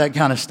fight about that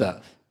kind of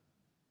stuff.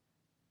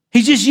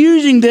 He's just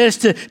using this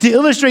to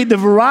illustrate the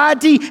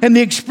variety and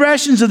the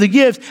expressions of the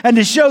gifts and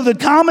to show the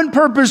common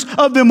purpose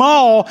of them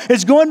all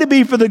is going to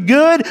be for the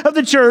good of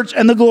the church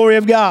and the glory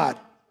of God.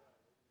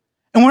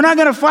 And we're not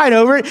going to fight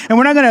over it, and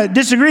we're not going to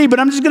disagree, but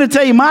I'm just going to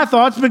tell you my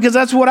thoughts because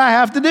that's what I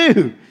have to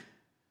do.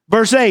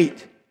 Verse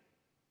 8,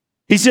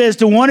 he says,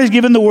 to one is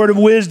given the word of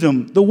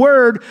wisdom. The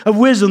word of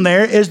wisdom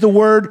there is the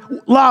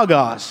word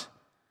logos.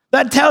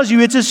 That tells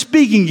you it's a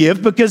speaking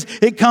gift because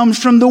it comes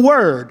from the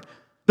word,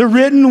 the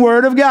written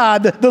word of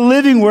God, the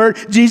living word,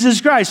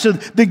 Jesus Christ. So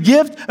the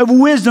gift of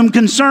wisdom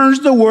concerns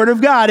the word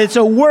of God. It's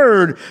a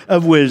word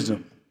of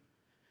wisdom.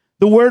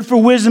 The word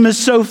for wisdom is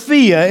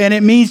Sophia, and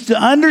it means to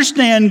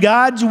understand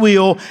God's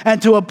will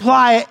and to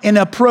apply it in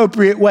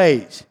appropriate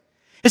ways.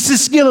 It's the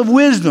skill of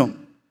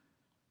wisdom.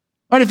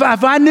 But if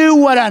I knew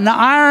what an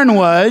iron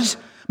was,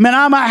 man,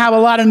 I might have a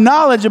lot of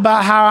knowledge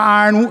about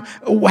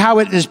how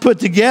it is put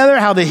together,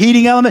 how the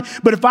heating element.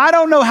 But if I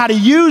don't know how to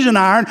use an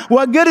iron,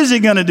 what good is it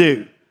going to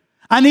do?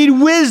 I need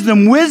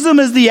wisdom. Wisdom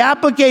is the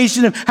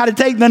application of how to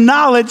take the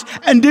knowledge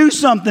and do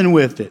something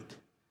with it.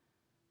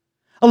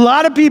 A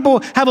lot of people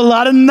have a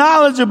lot of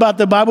knowledge about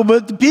the Bible,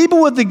 but the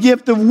people with the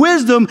gift of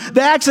wisdom,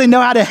 they actually know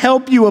how to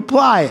help you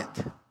apply it.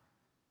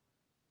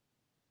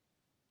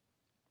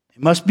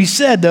 It must be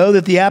said, though,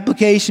 that the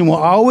application will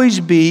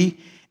always be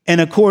in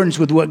accordance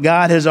with what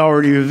God has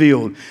already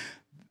revealed.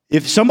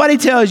 If somebody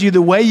tells you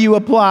the way you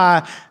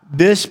apply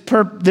this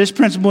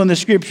principle in the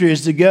Scripture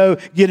is to go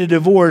get a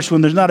divorce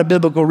when there's not a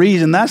biblical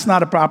reason, that's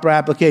not a proper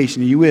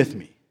application. Are you with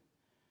me?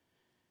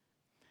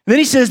 Then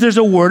he says there's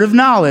a word of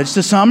knowledge.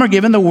 To some are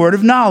given the word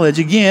of knowledge.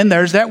 Again,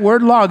 there's that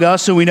word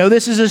logos, so we know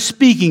this is a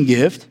speaking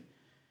gift.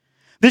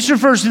 This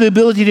refers to the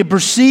ability to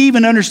perceive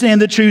and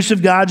understand the truths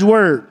of God's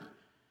word.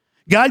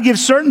 God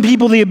gives certain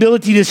people the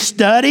ability to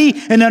study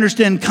and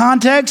understand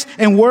context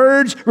and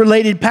words,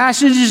 related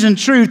passages and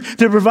truth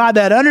to provide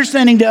that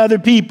understanding to other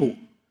people.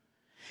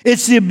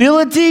 It's the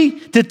ability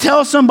to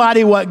tell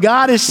somebody what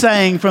God is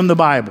saying from the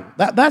Bible.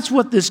 That's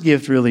what this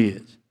gift really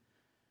is.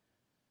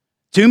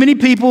 Too many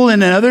people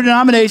in other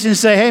denominations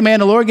say, hey man,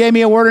 the Lord gave me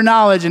a word of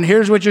knowledge and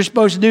here's what you're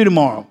supposed to do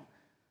tomorrow.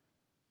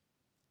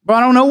 But I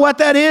don't know what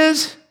that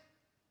is.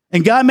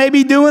 And God may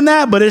be doing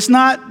that, but it's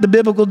not the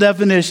biblical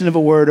definition of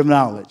a word of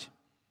knowledge.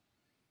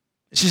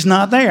 It's just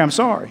not there. I'm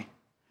sorry.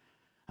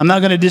 I'm not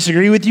going to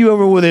disagree with you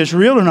over whether it's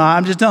real or not.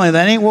 I'm just telling you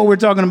that ain't what we're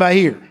talking about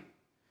here.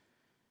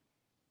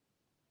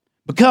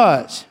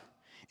 Because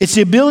it's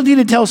the ability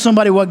to tell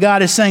somebody what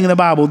God is saying in the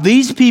Bible.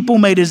 These people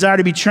may desire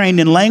to be trained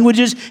in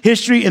languages,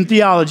 history, and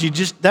theology.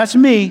 That's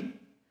me.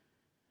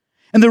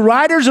 And the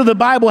writers of the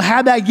Bible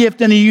had that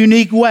gift in a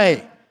unique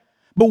way.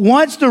 But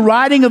once the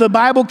writing of the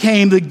Bible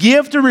came, the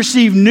gift to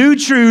receive new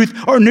truth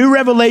or new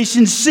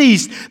revelation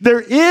ceased. There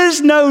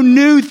is no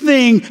new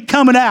thing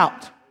coming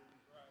out.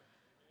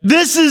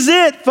 This is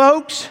it,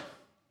 folks.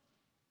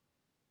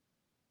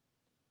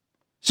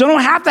 So I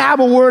don't have to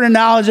have a word of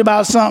knowledge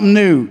about something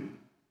new.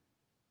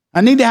 I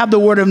need to have the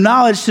word of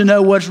knowledge to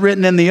know what's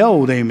written in the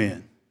old,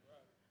 amen.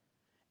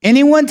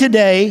 Anyone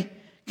today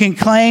can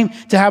claim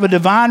to have a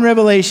divine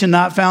revelation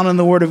not found in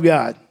the word of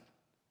God.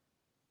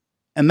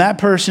 And that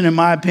person, in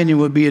my opinion,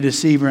 would be a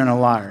deceiver and a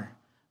liar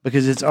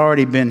because it's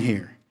already been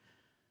here.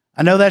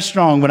 I know that's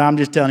strong, but I'm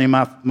just telling you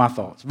my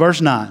thoughts. Verse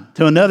 9,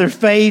 to another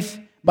faith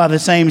by the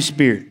same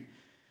Spirit.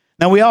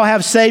 Now, we all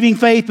have saving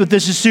faith, but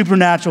this is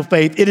supernatural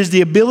faith. It is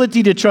the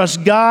ability to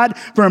trust God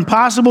for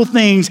impossible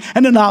things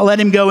and to not let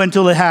him go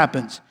until it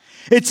happens.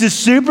 It's the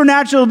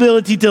supernatural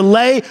ability to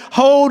lay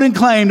hold and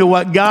claim to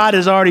what God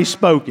has already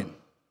spoken.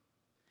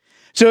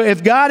 So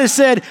if God has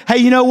said, hey,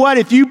 you know what?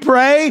 If you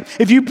pray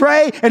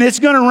and it's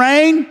going to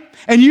rain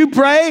and you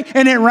pray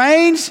and it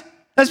rains,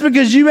 that's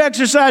because you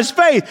exercise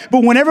faith.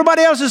 But when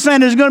everybody else is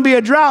saying there's going to be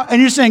a drought and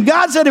you're saying,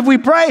 God said if we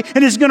pray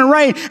and it's going to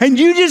rain, and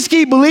you just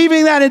keep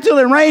believing that until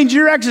it rains,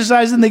 you're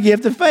exercising the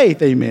gift of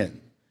faith. Amen.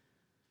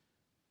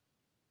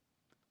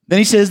 Then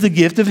he says the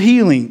gift of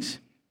healings.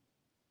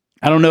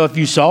 I don't know if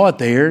you saw it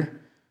there,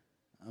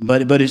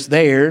 but it's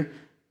there.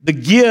 The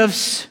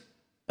gifts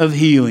of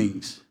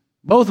healings.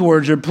 Both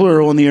words are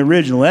plural in the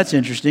original. That's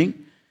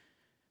interesting.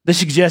 This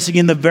suggests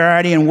again the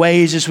variety and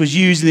ways this was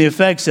used and the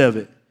effects of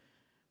it.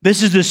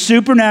 This is the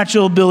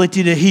supernatural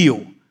ability to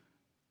heal.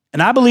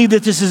 And I believe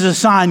that this is a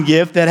sign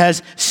gift that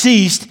has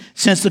ceased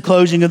since the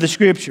closing of the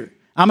Scripture.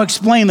 I'm going to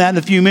explain that in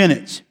a few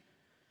minutes.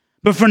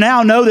 But for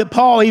now, know that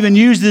Paul even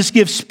used this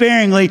gift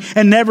sparingly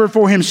and never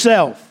for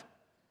himself.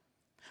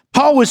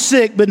 Paul was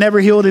sick but never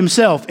healed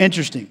himself.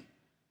 Interesting.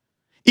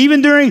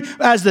 Even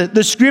as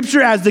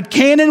the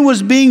canon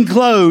was being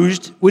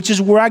closed, which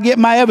is where I get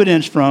my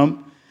evidence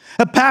from,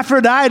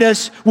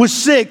 Epaphroditus was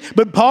sick,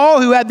 but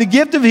Paul, who had the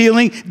gift of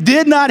healing,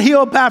 did not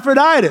heal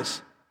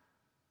Epaphroditus.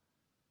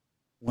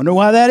 Wonder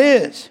why that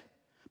is.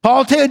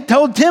 Paul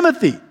told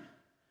Timothy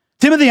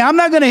Timothy, I'm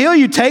not going to heal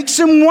you. Take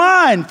some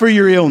wine for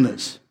your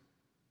illness.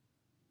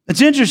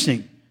 It's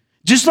interesting.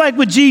 Just like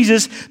with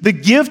Jesus, the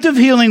gift of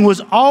healing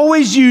was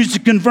always used to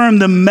confirm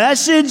the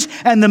message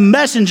and the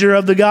messenger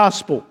of the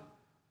gospel.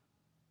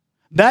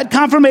 That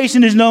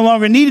confirmation is no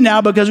longer needed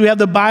now because we have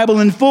the Bible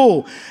in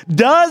full.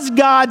 Does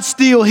God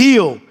still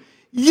heal?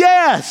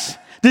 Yes.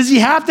 Does he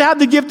have to have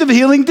the gift of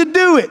healing to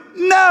do it?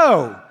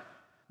 No.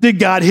 Did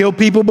God heal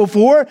people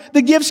before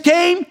the gifts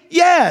came?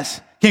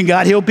 Yes. Can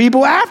God heal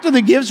people after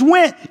the gifts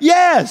went?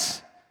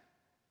 Yes.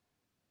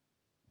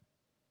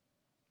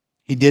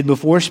 He did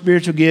before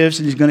spiritual gifts,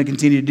 and he's going to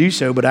continue to do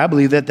so, but I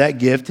believe that that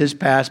gift has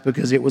passed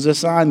because it was a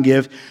sign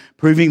gift,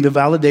 proving the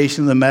validation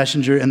of the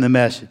messenger and the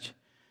message.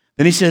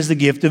 Then he says the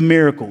gift of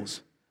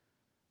miracles.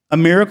 A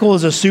miracle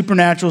is a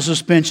supernatural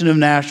suspension of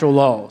natural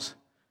laws.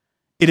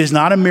 It is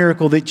not a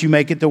miracle that you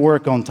make it to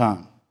work on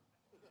time.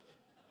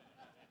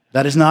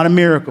 That is not a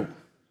miracle.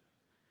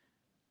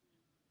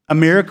 A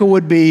miracle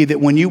would be that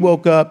when you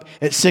woke up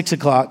at 6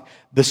 o'clock,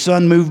 the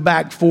sun moved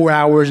back 4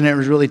 hours and it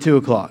was really 2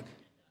 o'clock.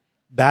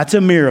 That's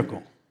a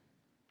miracle.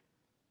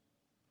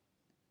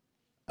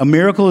 A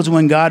miracle is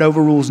when God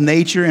overrules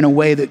nature in a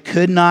way that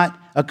could not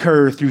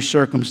occur through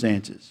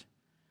circumstances.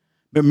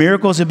 But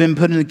miracles have been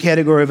put in the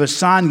category of a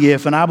sign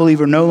gift, and I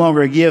believe are no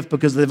longer a gift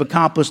because they've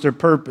accomplished their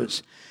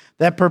purpose.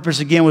 That purpose,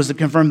 again, was to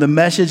confirm the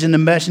message and the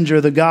messenger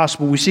of the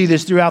gospel. We see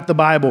this throughout the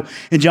Bible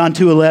in John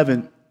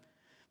 2:11.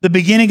 The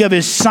beginning of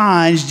his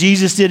signs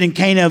Jesus did in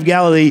Cana of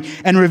Galilee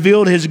and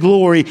revealed his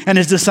glory, and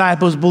his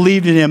disciples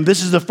believed in him.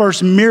 This is the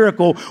first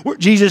miracle where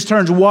Jesus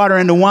turns water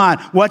into wine.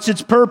 What's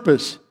its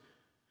purpose?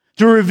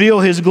 To reveal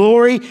his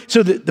glory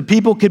so that the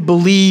people could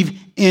believe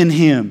in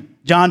him.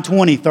 John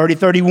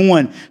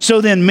 20:30-31.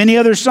 So then, many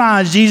other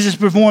signs Jesus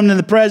performed in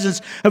the presence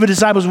of his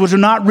disciples, which are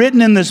not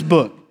written in this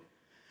book.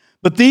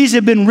 But these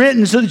have been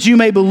written so that you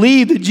may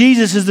believe that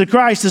Jesus is the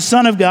Christ, the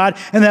Son of God,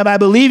 and that by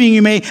believing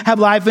you may have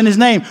life in his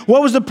name.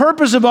 What was the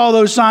purpose of all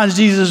those signs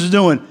Jesus was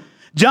doing?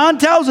 John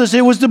tells us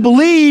it was to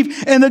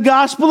believe in the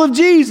gospel of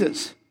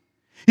Jesus.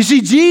 You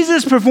see,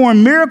 Jesus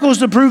performed miracles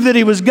to prove that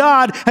he was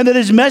God and that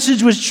his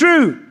message was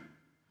true.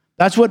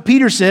 That's what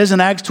Peter says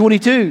in Acts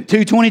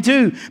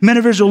 2:22. Men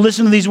of Israel,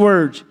 listen to these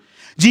words.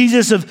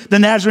 Jesus of the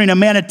Nazarene, a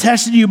man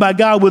attested to you by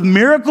God with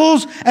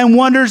miracles and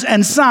wonders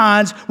and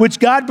signs, which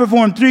God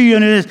performed through you,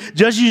 and it is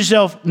just as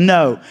yourself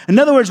know. In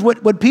other words,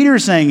 what Peter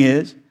is saying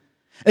is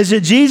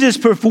that Jesus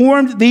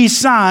performed these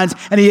signs,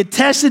 and he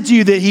attested to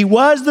you that he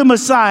was the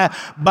Messiah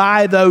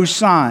by those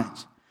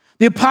signs.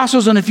 The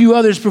apostles and a few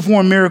others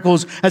performed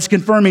miracles as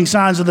confirming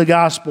signs of the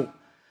gospel.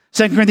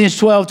 2 Corinthians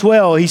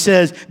 12:12, he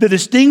says, the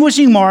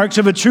distinguishing marks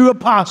of a true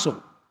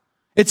apostle.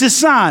 It's a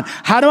sign.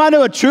 How do I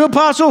know a true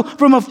apostle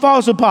from a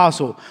false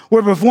apostle?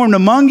 Were performed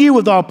among you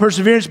with all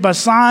perseverance by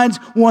signs,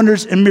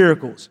 wonders, and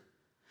miracles.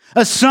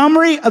 A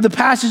summary of the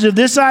passage of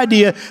this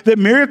idea that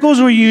miracles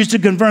were used to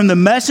confirm the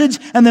message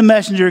and the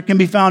messenger can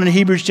be found in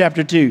Hebrews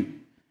chapter 2.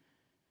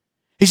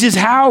 He says,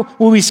 how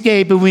will we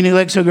escape if we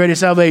neglect so great a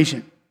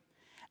salvation?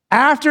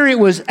 After it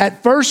was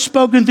at first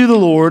spoken through the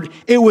Lord,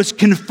 it was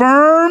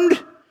confirmed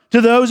to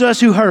those of us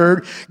who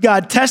heard,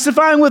 God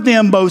testifying with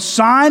them both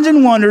signs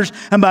and wonders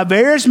and by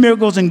various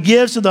miracles and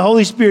gifts of the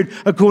Holy Spirit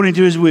according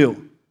to his will.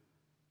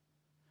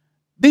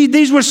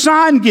 These were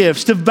sign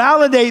gifts to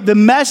validate the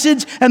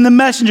message and the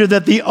messenger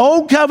that the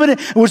old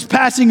covenant was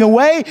passing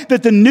away,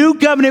 that the new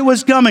covenant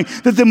was coming,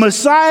 that the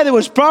Messiah that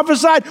was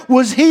prophesied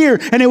was here,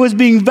 and it was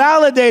being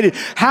validated.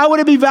 How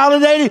would it be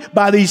validated?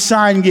 By these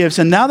sign gifts.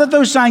 And now that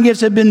those sign gifts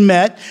have been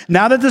met,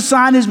 now that the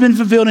sign has been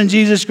fulfilled in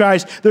Jesus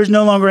Christ, there's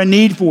no longer a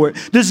need for it.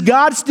 Does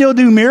God still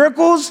do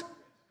miracles?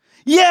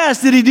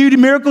 Yes. Did he do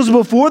miracles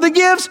before the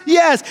gifts?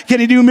 Yes. Can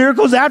he do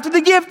miracles after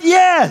the gift?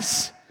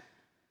 Yes.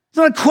 It's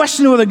not a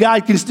question of whether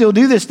God can still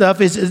do this stuff.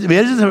 Is it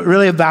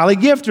really a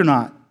valid gift or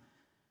not?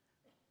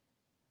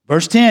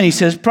 Verse 10, he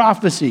says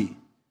prophecy.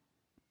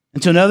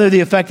 And to another,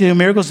 the effect of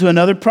miracles, to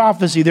another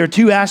prophecy. There are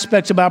two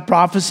aspects about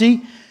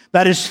prophecy.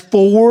 That is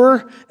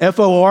for,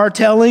 F-O-R,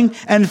 telling,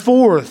 and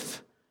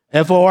forth,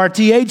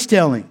 F-O-R-T-H,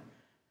 telling.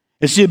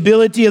 It's the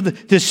ability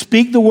to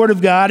speak the word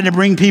of God and to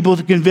bring people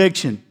to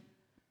conviction.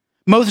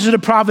 Most of the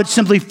prophets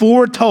simply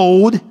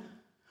foretold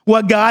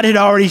what God had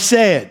already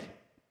said.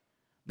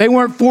 They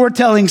weren't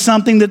foretelling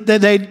something that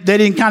they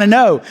didn't kind of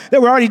know. They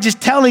were already just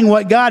telling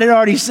what God had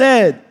already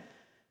said.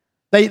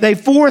 They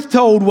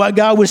foretold what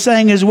God was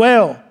saying as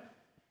well.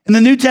 In the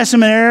New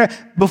Testament era,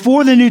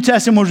 before the New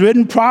Testament was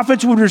written,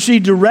 prophets would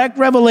receive direct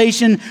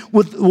revelation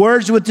with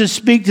words to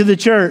speak to the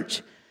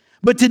church.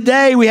 But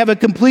today we have a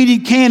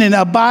completed canon,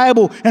 a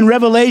Bible and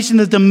revelation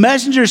that the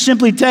messenger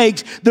simply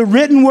takes the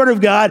written word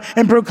of God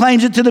and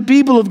proclaims it to the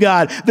people of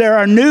God. There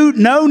are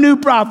no new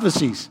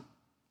prophecies.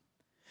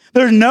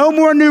 There's no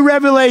more new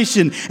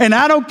revelation. And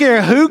I don't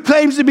care who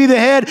claims to be the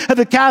head of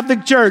the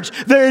Catholic Church.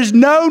 There is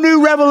no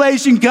new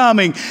revelation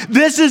coming.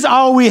 This is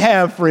all we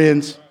have,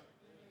 friends.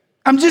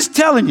 I'm just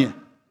telling you.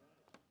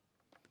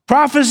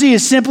 Prophecy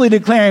is simply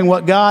declaring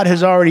what God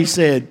has already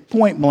said,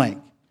 point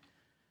blank.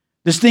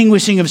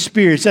 Distinguishing of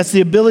spirits. That's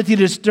the ability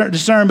to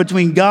discern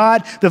between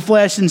God, the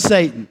flesh, and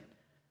Satan.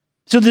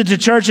 so that the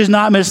church is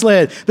not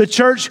misled. The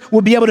church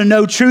will be able to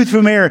know truth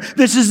from error.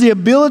 This is the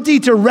ability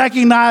to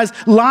recognize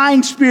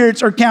lying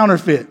spirits or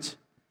counterfeits.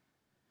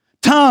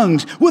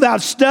 Tongues,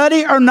 without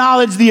study or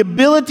knowledge, the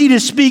ability to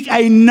speak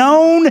a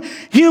known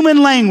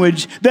human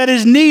language that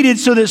is needed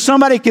so that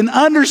somebody can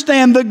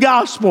understand the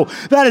gospel.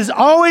 That has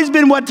always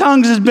been what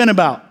tongues has been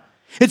about.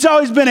 It's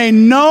always been a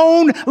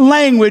known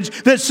language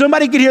that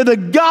somebody could hear the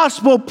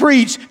gospel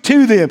preached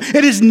to them.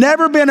 It has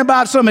never been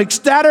about some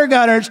ecstatic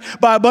utterance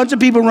by a bunch of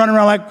people running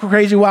around like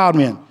crazy wild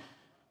men.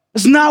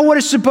 It's not what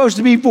it's supposed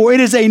to be for. It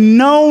is a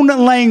known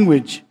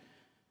language.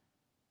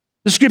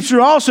 The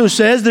scripture also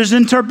says there's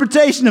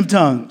interpretation of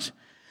tongues.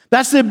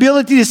 That's the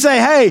ability to say,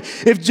 hey,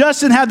 if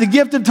Justin had the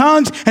gift of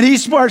tongues and he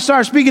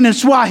starts speaking in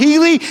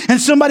Swahili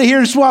and somebody here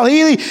in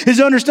Swahili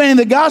is understanding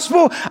the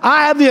gospel,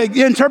 I have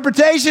the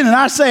interpretation and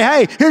I say,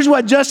 hey, here's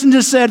what Justin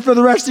just said for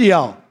the rest of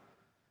y'all.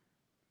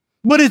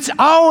 But it's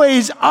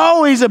always,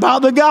 always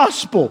about the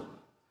gospel.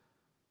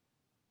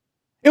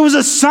 It was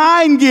a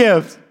sign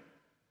gift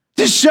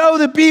to show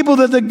the people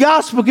that the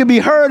gospel can be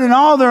heard in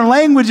all their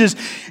languages.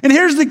 And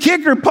here's the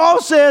kicker.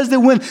 Paul says that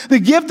when the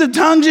gift of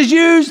tongues is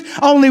used,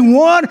 only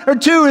one or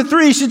two or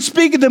three should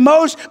speak at the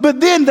most, but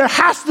then there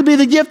has to be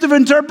the gift of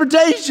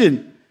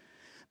interpretation.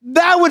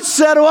 That would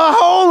settle a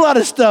whole lot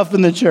of stuff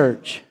in the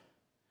church.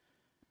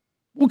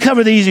 We'll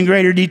cover these in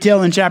greater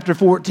detail in chapter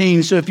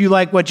 14, so if you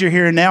like what you're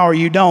hearing now or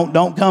you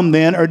don't come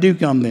then or do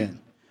come then.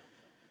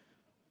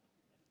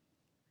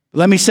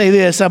 Let me say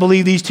this, I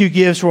believe these two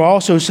gifts were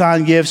also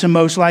sign gifts and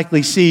most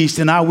likely ceased,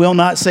 and I will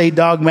not say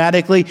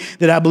dogmatically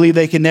that I believe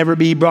they can never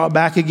be brought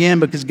back again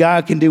because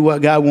God can do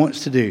what God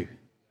wants to do.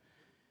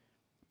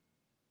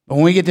 But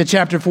when we get to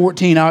chapter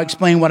 14, I'll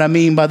explain what I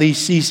mean by these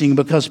ceasing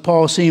because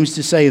Paul seems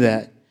to say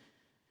that.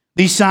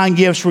 These sign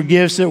gifts were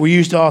gifts that were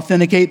used to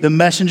authenticate the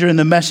messenger and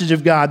the message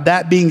of God.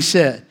 That being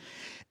said,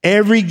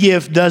 every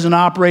gift doesn't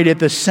operate at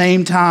the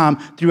same time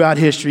throughout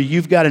history.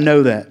 You've got to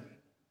know that.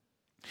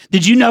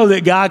 Did you know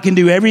that God can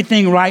do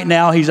everything right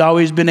now He's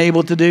always been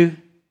able to do?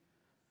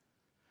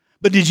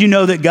 But did you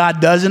know that God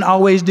doesn't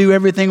always do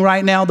everything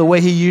right now the way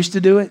He used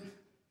to do it?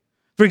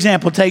 For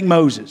example, take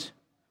Moses.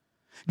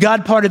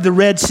 God parted the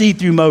Red Sea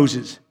through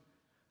Moses.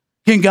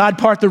 Can God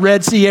part the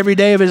Red Sea every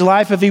day of His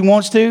life if He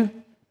wants to?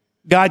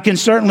 God can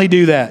certainly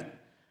do that.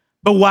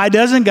 But why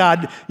doesn't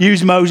God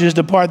use Moses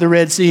to part the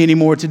Red Sea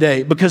anymore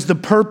today? Because the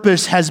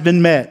purpose has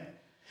been met.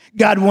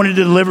 God wanted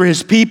to deliver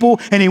His people,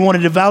 and He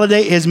wanted to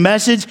validate His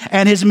message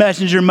and His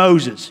messenger,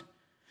 Moses.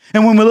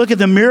 And when we look at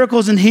the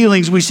miracles and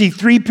healings, we see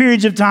 3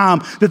 periods of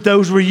time that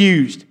those were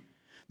used.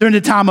 During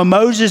the time of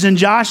Moses and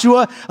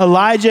Joshua,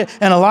 Elijah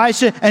and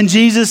Elisha, and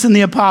Jesus and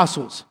the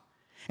apostles.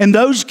 In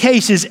those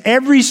cases,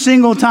 every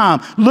single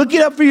time, look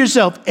it up for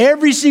yourself,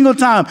 every single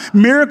time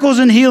miracles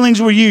and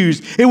healings were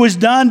used, it was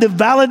done to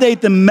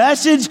validate the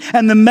message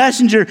and the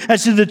messenger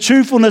as to the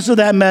truthfulness of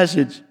that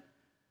message.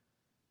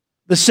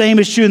 The same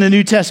is true in the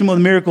New Testament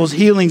with miracles,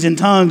 healings, and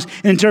tongues,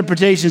 and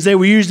interpretations. They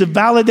were used to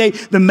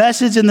validate the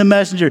message and the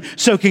messenger.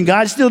 So can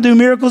God still do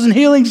miracles and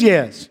healings?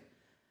 Yes.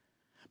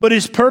 But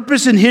His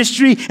purpose in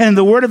history and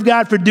the Word of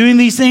God for doing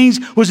these things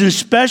was in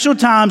special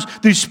times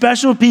through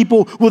special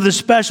people with a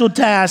special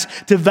task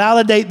to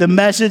validate the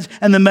message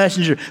and the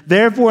messenger.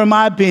 Therefore, in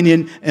my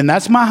opinion, and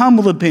that's my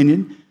humble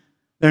opinion,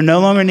 they're no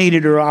longer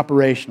needed or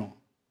operational.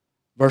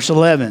 Verse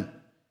 11.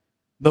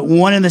 But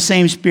one and the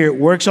same Spirit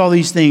works all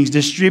these things,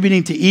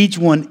 distributing to each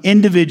one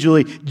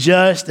individually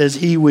just as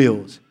He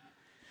wills.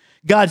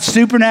 God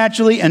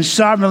supernaturally and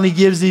sovereignly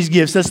gives these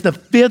gifts. That's the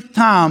 5th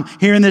time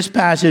here in this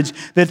passage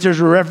that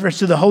there's a reference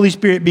to the Holy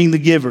Spirit being the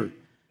giver.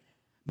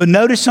 But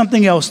notice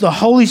something else. The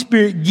Holy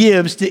Spirit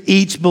gives to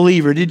each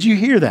believer. Did you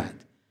hear that?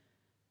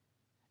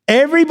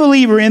 Every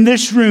believer in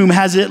this room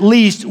has at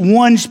least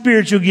one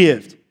spiritual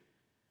gift.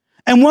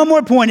 And one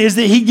more point is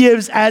that He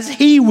gives as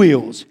He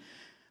wills.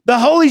 The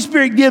Holy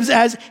Spirit gives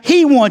as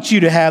He wants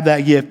you to have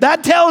that gift.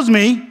 That tells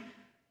me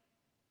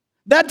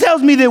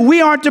that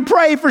we aren't to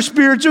pray for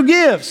spiritual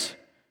gifts.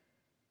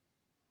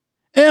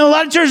 And a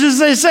lot of churches,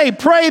 they say,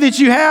 pray that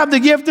you have the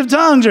gift of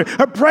tongues, or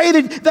pray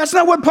that. That's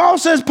not what Paul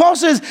says. Paul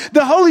says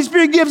the Holy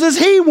Spirit gives as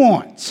He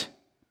wants.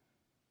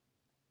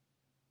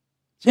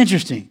 It's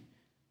interesting.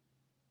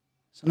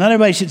 So not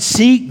everybody should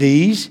seek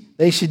these.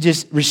 They should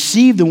just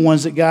receive the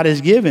ones that God has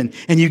given.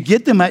 And you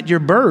get them at your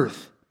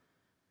birth.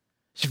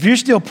 So if you're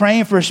still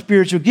praying for a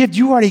spiritual gift,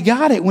 you already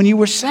got it when you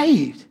were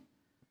saved.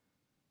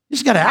 You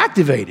just got to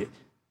activate it.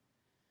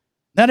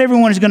 Not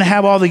everyone is going to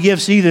have all the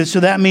gifts either, so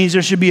that means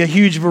there should be a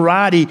huge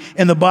variety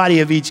in the body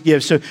of each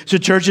gift. So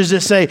churches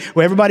that say,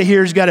 well, everybody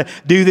here has got to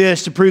do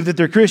this to prove that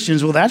they're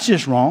Christians, well, that's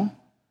just wrong.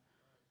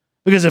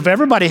 Because if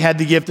everybody had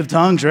the gift of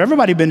tongues or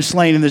everybody been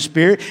slain in the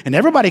Spirit and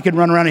everybody could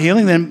run around and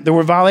healing, then they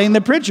were violating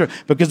the preacher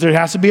because there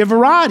has to be a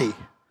variety.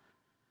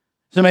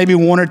 So maybe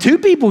 1 or 2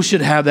 people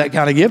should have that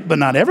kind of gift, but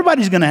not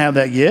everybody's going to have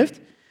that gift.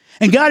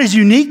 And God has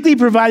uniquely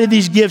provided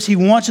these gifts He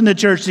wants in the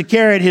church to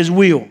carry out His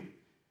will.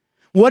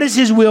 What is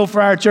His will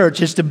for our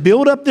church? It's to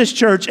build up this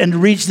church and to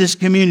reach this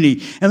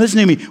community. And listen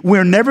to me,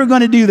 we're never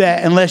going to do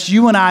that unless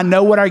you and I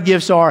know what our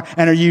gifts are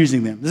and are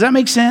using them. Does that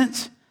make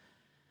sense?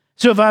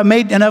 So if I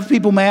made enough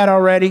people mad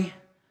already,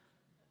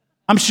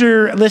 I'm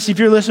sure, listen, if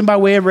you're listening by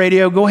way of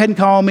radio, go ahead and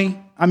call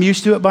me. I'm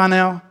used to it by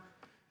now.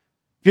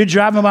 If you're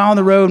driving by on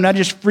the road and I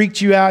just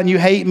freaked you out and you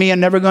hate me and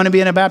never going to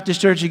be in a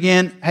Baptist church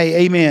again,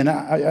 hey, amen.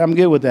 I'm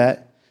good with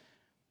that.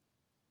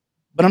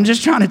 But I'm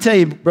just trying to tell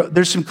you, bro,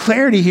 there's some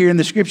clarity here in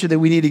the scripture that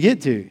we need to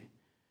get to.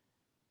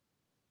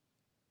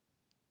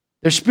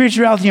 Their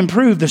spirituality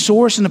improved, the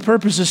source and the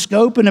purpose, the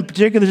scope and the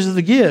particulars of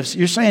the gifts.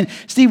 You're saying,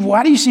 Steve,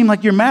 why do you seem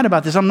like you're mad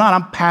about this? I'm not.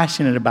 I'm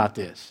passionate about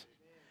this.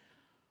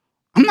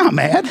 I'm not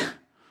mad. If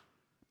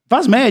I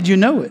was mad, you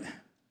know it.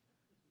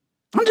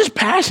 I'm just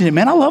passionate,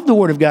 man. I love the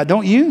Word of God,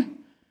 don't you?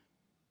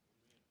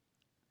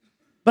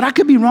 But I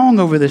could be wrong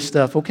over this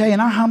stuff, okay?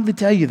 And I humbly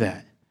tell you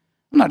that.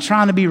 I'm not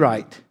trying to be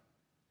right.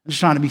 I'm just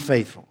trying to be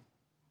faithful.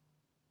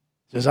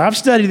 So as I've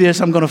studied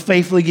this, I'm going to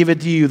faithfully give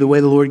it to you the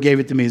way the Lord gave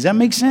it to me. Does that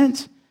make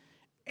sense?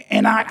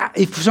 And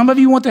if some of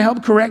you want to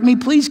help correct me,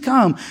 please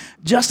come.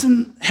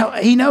 Justin,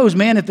 he knows,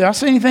 man, if I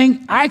say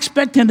anything, I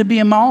expect him to be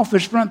in my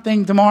office front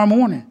thing tomorrow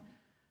morning.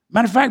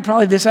 Matter of fact,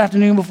 probably this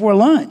afternoon before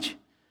lunch.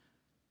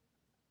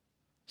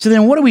 So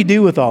then what do we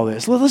do with all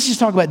this? Let's just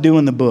talk about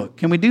doing the book.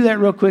 Can we do that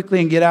real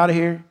quickly and get out of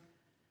here?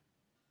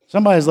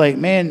 Somebody's like,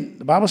 man,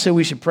 the Bible said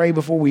we should pray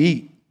before we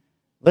eat.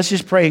 Let's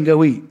just pray and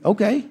go eat.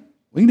 Okay,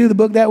 we can do the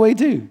book that way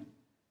too.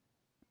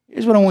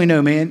 Here's what I want you to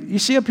know, man. You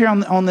see up here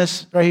on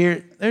this right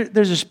here,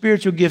 there's a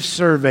spiritual gift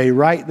survey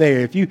right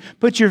there. If you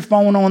put your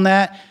phone on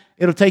that,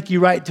 it'll take you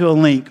right to a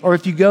link. Or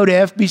if you go to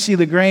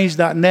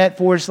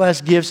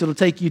fbclagrange.net/gifts, it'll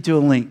take you to a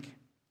link.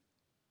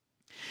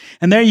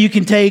 And there you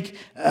can take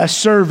a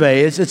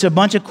survey. It's a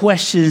bunch of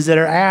questions that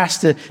are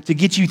asked to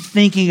get you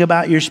thinking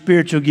about your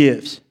spiritual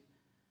gifts.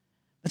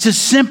 It's a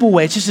simple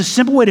way. It's just a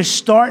simple way to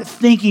start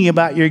thinking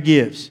about your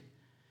gifts.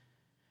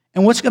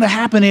 And what's going to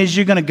happen is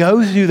you're going to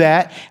go through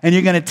that and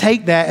you're going to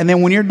take that. And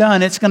then when you're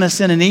done, it's going to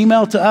send an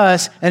email to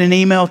us and an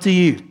email to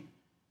you.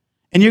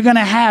 And you're going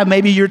to have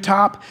maybe your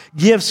top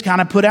gifts kind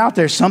of put out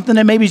there. Something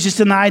that maybe is just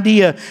an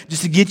idea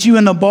just to get you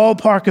in the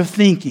ballpark of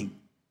thinking.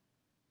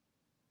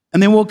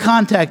 And then we'll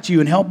contact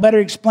you and help better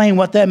explain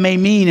what that may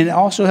mean and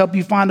also help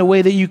you find a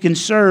way that you can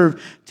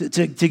serve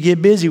to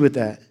get busy with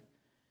that.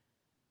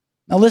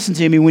 Now listen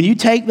to me, when you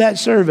take that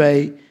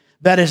survey,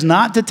 that is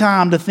not the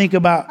time to think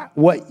about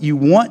what you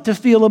want to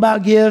feel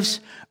about gifts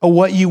or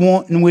what you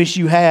want and wish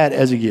you had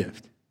as a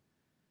gift.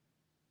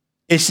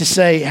 It's to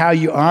say how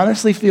you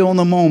honestly feel in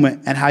the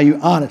moment and how you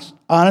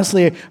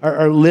honestly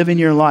are living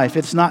your life.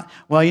 It's not,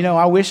 well, you know,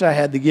 I wish I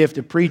had the gift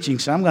of preaching,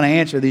 so I'm going to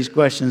answer these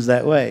questions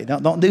that way.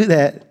 Don't do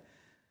that.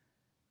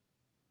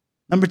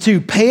 Number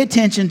 2, pay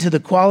attention to the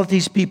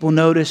qualities people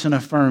notice and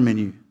affirm in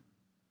you.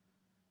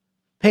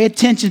 Pay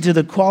attention to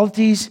the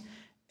qualities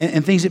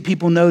and things that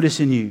people notice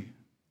in you.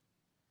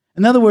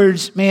 In other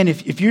words, man,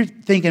 if you're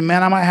thinking,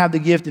 man, I might have the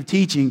gift of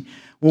teaching,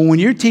 well, when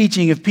you're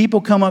teaching, if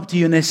people come up to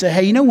you and they say,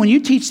 hey, you know, when you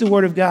teach the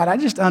Word of God, I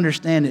just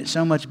understand it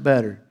so much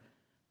better.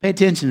 Pay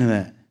attention to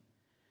that.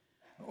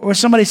 Or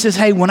somebody says,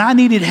 hey, when I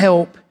needed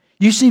help,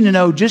 you seem to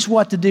know just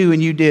what to do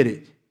and you did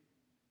it.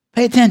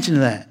 Pay attention to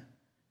that.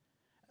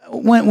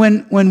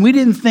 When we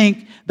didn't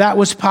think that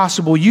was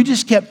possible, you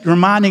just kept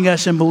reminding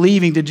us and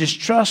believing to just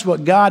trust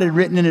what God had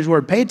written in His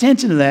Word. Pay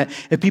attention to that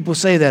if people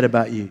say that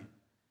about you.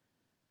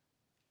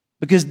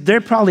 Because they're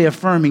probably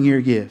affirming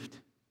your gift.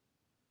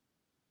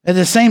 At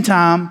the same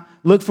time,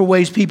 look for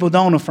ways people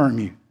don't affirm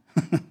you.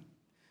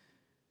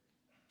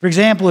 For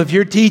example, if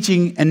you're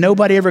teaching and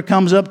nobody ever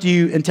comes up to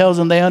you and tells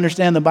them they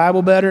understand the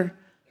Bible better,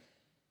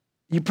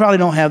 you probably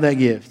don't have that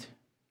gift.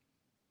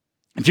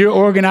 If you're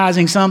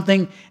organizing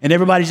something and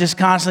everybody's just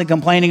constantly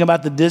complaining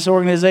about the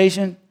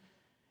disorganization,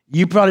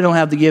 you probably don't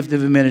have the gift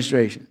of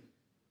administration.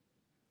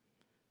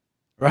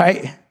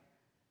 Right?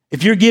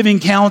 If you're giving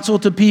counsel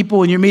to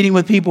people and you're meeting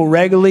with people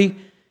regularly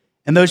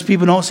and those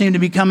people don't seem to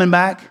be coming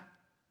back,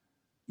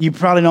 you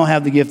probably don't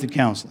have the gift of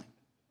counseling.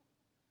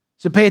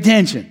 So pay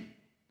attention.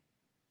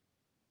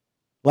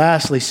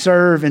 Lastly,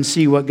 serve and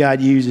see what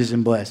God uses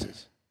and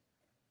blesses.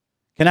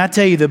 Can I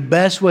tell you the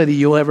best way that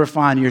you'll ever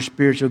find your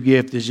spiritual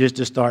gift is just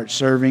to start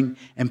serving,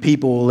 and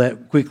people will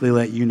quickly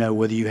let you know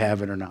whether you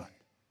have it or not.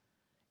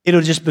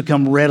 It'll just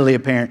become readily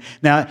apparent.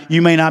 Now,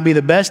 you may not be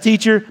the best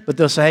teacher, but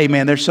they'll say, hey,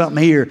 man, there's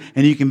something here,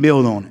 and you can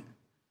build on it.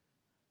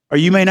 Or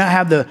you may not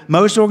have the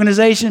most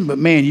organization, but,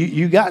 man,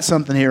 you got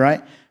something here,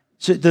 right?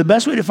 So the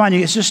best way to find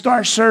you is to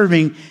start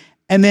serving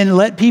and then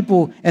let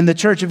people in the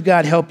church of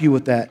God help you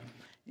with that.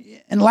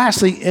 And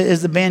lastly,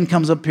 as the band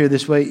comes up here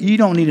this way, you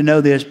don't need to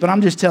know this, but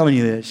I'm just telling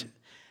you this.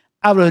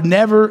 I would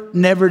have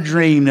never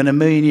dreamed in a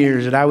million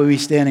years that I would be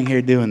standing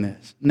here doing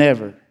this.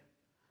 Never.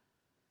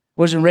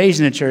 Wasn't raised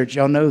in a church.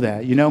 Y'all know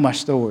that. You know my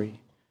story.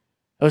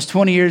 I was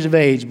 20 years of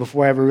age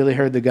before I ever really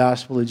heard the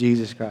gospel of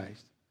Jesus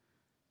Christ.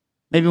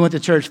 Maybe went to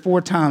church 4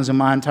 times in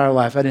my entire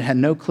life. I had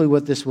no clue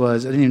what this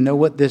was. I didn't even know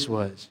what this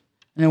was.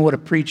 I didn't know what a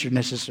preacher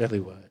necessarily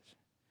was.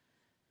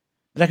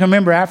 But I can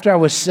remember after I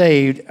was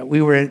saved,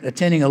 we were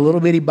attending a little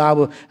bitty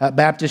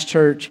Baptist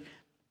church.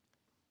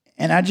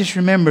 And I just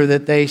remember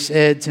that they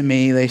said to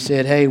me,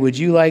 hey, would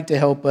you like to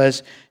help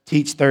us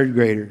teach 3rd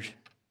graders?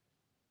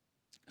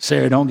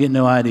 Sarah, don't get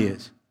no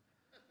ideas.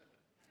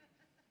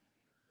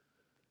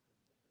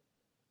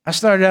 I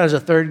started out as a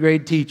third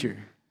grade teacher.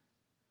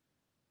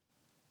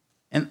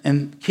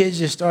 And kids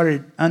just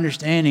started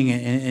understanding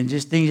it, and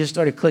just things just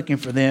started clicking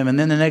for them. And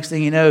then the next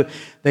thing you know,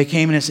 they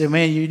came in and said,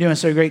 man, you're doing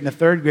so great in the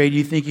third grade,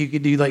 you think you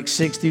could do like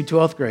 6th through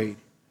 12th grade.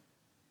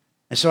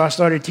 And so I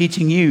started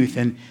teaching youth.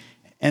 And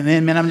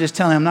then, man, I'm just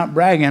telling you, I'm not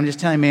bragging, I'm just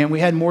telling you, man, we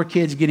had more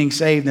kids getting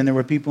saved than there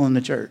were people in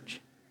the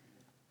church.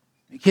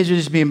 Kids were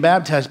just being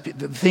baptized.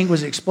 The thing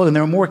was exploding.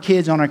 There were more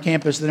kids on our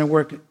campus than there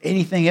were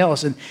anything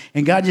else. And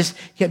God just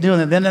kept doing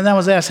it. Then I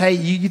was asked, hey,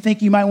 you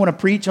think you might want to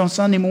preach on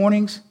Sunday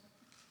mornings?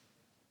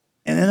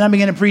 And then I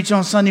began to preach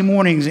on Sunday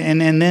mornings,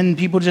 and then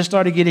people just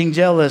started getting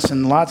jealous,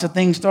 and lots of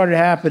things started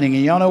happening,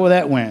 and y'all know where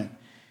that went.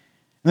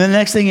 And then the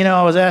next thing you know,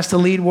 I was asked to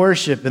lead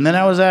worship, and then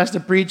I was asked to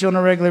preach on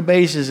a regular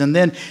basis, and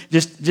then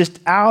just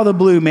out of the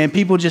blue, man,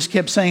 people just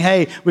kept saying,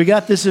 hey, we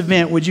got this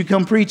event. Would you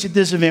come preach at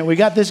this event? We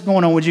got this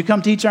going on. Would you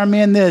come teach our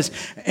men this?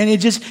 And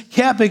it just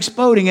kept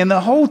exploding, and the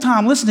whole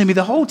time, listen to me,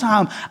 the whole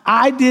time,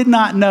 I did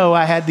not know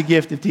I had the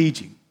gift of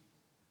teaching.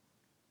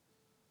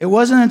 It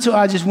wasn't until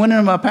I just went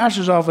into my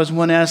pastor's office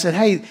one day and I said,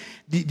 hey,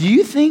 do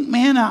you think,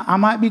 man, I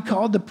might be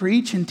called to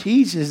preach and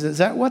teach? Is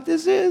that what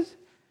this is?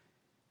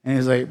 And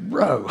he's like,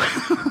 bro,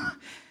 I've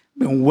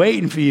been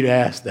waiting for you to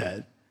ask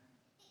that.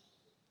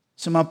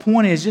 So my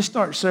point is, just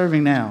start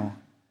serving now.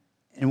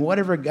 And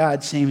whatever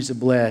God seems to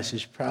bless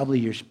is probably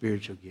your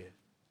spiritual gift.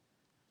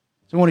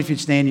 So I wonder if you'd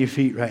stand to your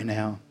feet right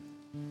now.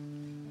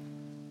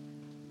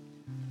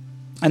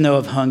 I know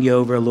I've hung you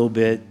over a little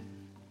bit,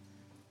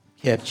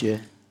 kept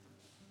you.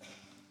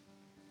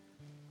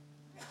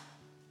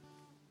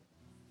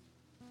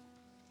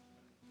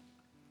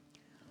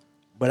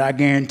 But I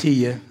guarantee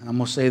you, I'm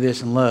going to say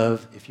this in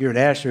love, if you're an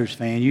Astros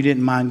fan, you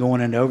didn't mind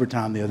going into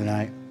overtime the other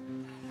night.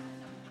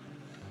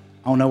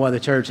 I don't know why the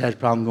church has a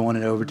problem going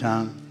into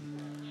overtime.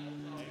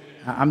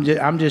 I'm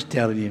just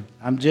telling you.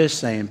 I'm just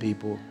saying,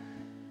 people.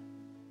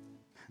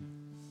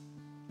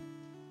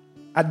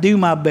 I do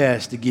my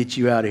best to get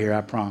you out of here,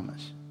 I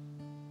promise.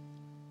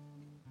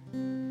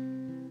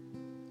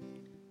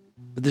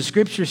 But the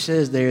scripture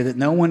says there that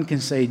no one can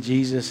say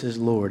Jesus is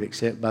Lord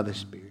except by the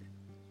Spirit.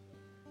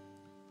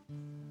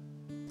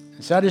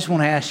 So I just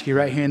want to ask you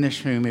right here in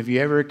this room, have you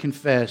ever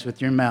confessed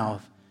with your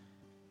mouth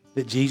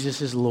that Jesus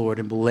is Lord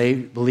and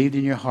believed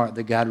in your heart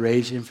that God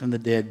raised him from the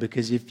dead?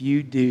 Because if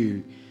you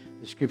do,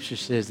 the scripture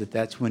says that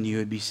that's when you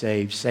would be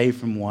saved. Saved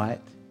from what?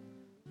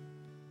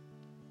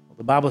 Well,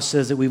 the Bible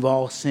says that we've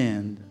all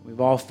sinned. We've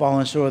all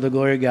fallen short of the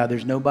glory of God.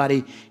 There's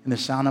nobody in the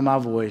sound of my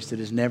voice that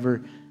has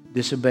never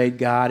disobeyed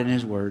God and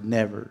his word.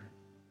 Never.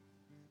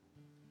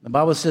 The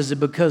Bible says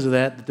that because of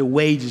that the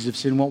wages of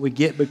sin, what we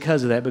get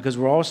because of that, because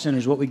we're all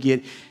sinners, what we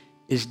get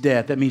is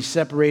death. That means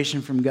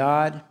separation from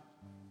God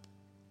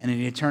and an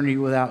eternity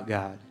without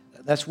God.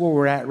 That's where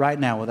we're at right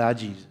now without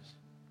Jesus.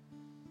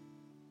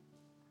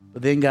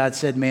 But then God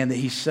said, man, that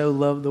he so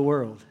loved the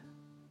world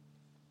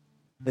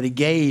that he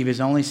gave his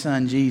only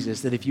son,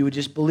 Jesus, that if you would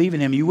just believe in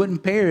him, you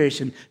wouldn't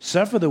perish and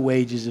suffer the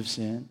wages of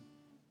sin,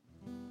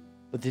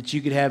 but that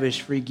you could have his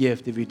free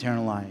gift of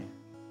eternal life.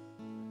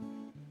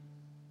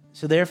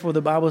 So therefore,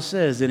 the Bible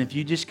says that if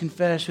you just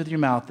confess with your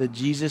mouth that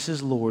Jesus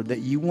is Lord, that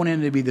you want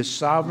him to be the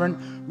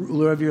sovereign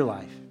ruler of your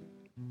life,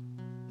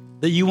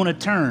 that you want to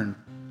turn,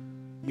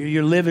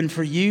 you're living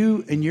for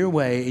you and your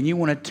way, and you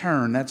want to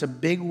turn. That's a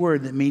big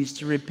word that means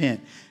to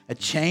repent. A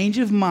change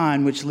of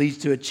mind, which leads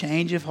to a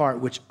change of heart,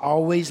 which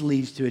always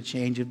leads to a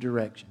change of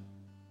direction.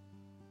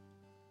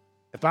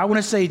 If I want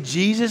to say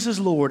Jesus is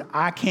Lord,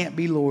 I can't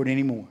be Lord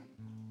anymore.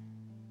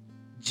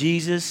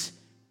 Jesus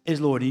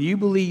is Lord. And you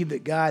believe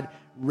that God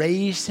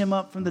raised him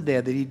up from the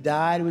dead, that he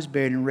died, was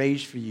buried, and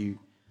raised for you.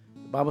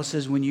 The Bible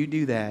says when you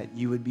do that,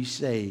 you would be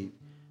saved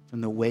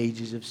from the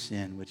wages of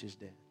sin, which is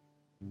death.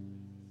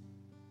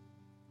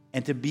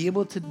 And to be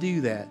able to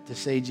do that, to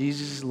say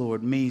Jesus is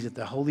Lord, means that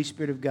the Holy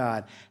Spirit of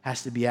God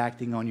has to be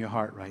acting on your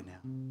heart right now.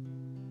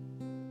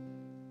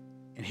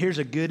 And here's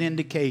a good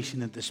indication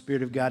that the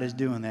Spirit of God is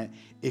doing that.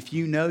 If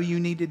you know you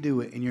need to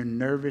do it and you're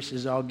nervous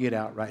as all get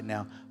out right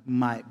now,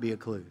 might be a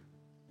clue.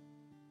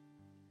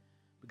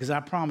 Because I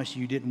promise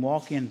you didn't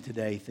walk in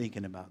today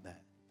thinking about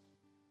that.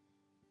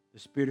 The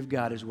Spirit of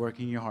God is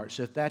working in your heart.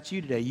 So if that's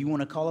you today, you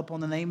want to call upon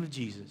the name of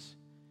Jesus,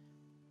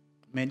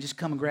 man, just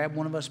come and grab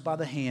one of us by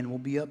the hand. We'll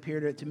be up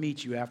here to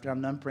meet you after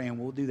I'm done praying.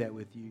 We'll do that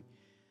with you.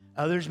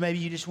 Others, maybe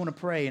you just want to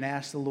pray and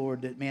ask the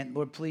Lord that, man,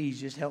 Lord, please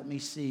just help me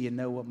see and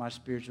know what my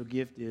spiritual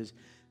gift is.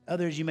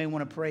 Others, you may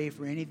want to pray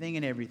for anything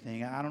and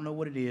everything. I don't know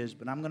what it is,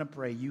 but I'm going to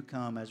pray. You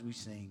come as we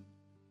sing.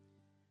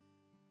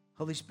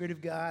 Holy Spirit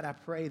of God, I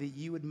pray that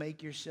you would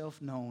make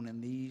yourself known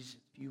in these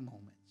few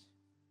moments.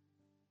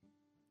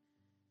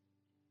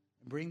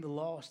 Bring the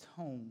lost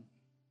home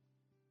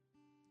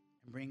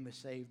and bring the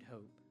saved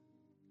hope.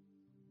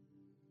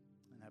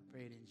 And I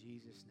pray it in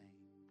Jesus' name.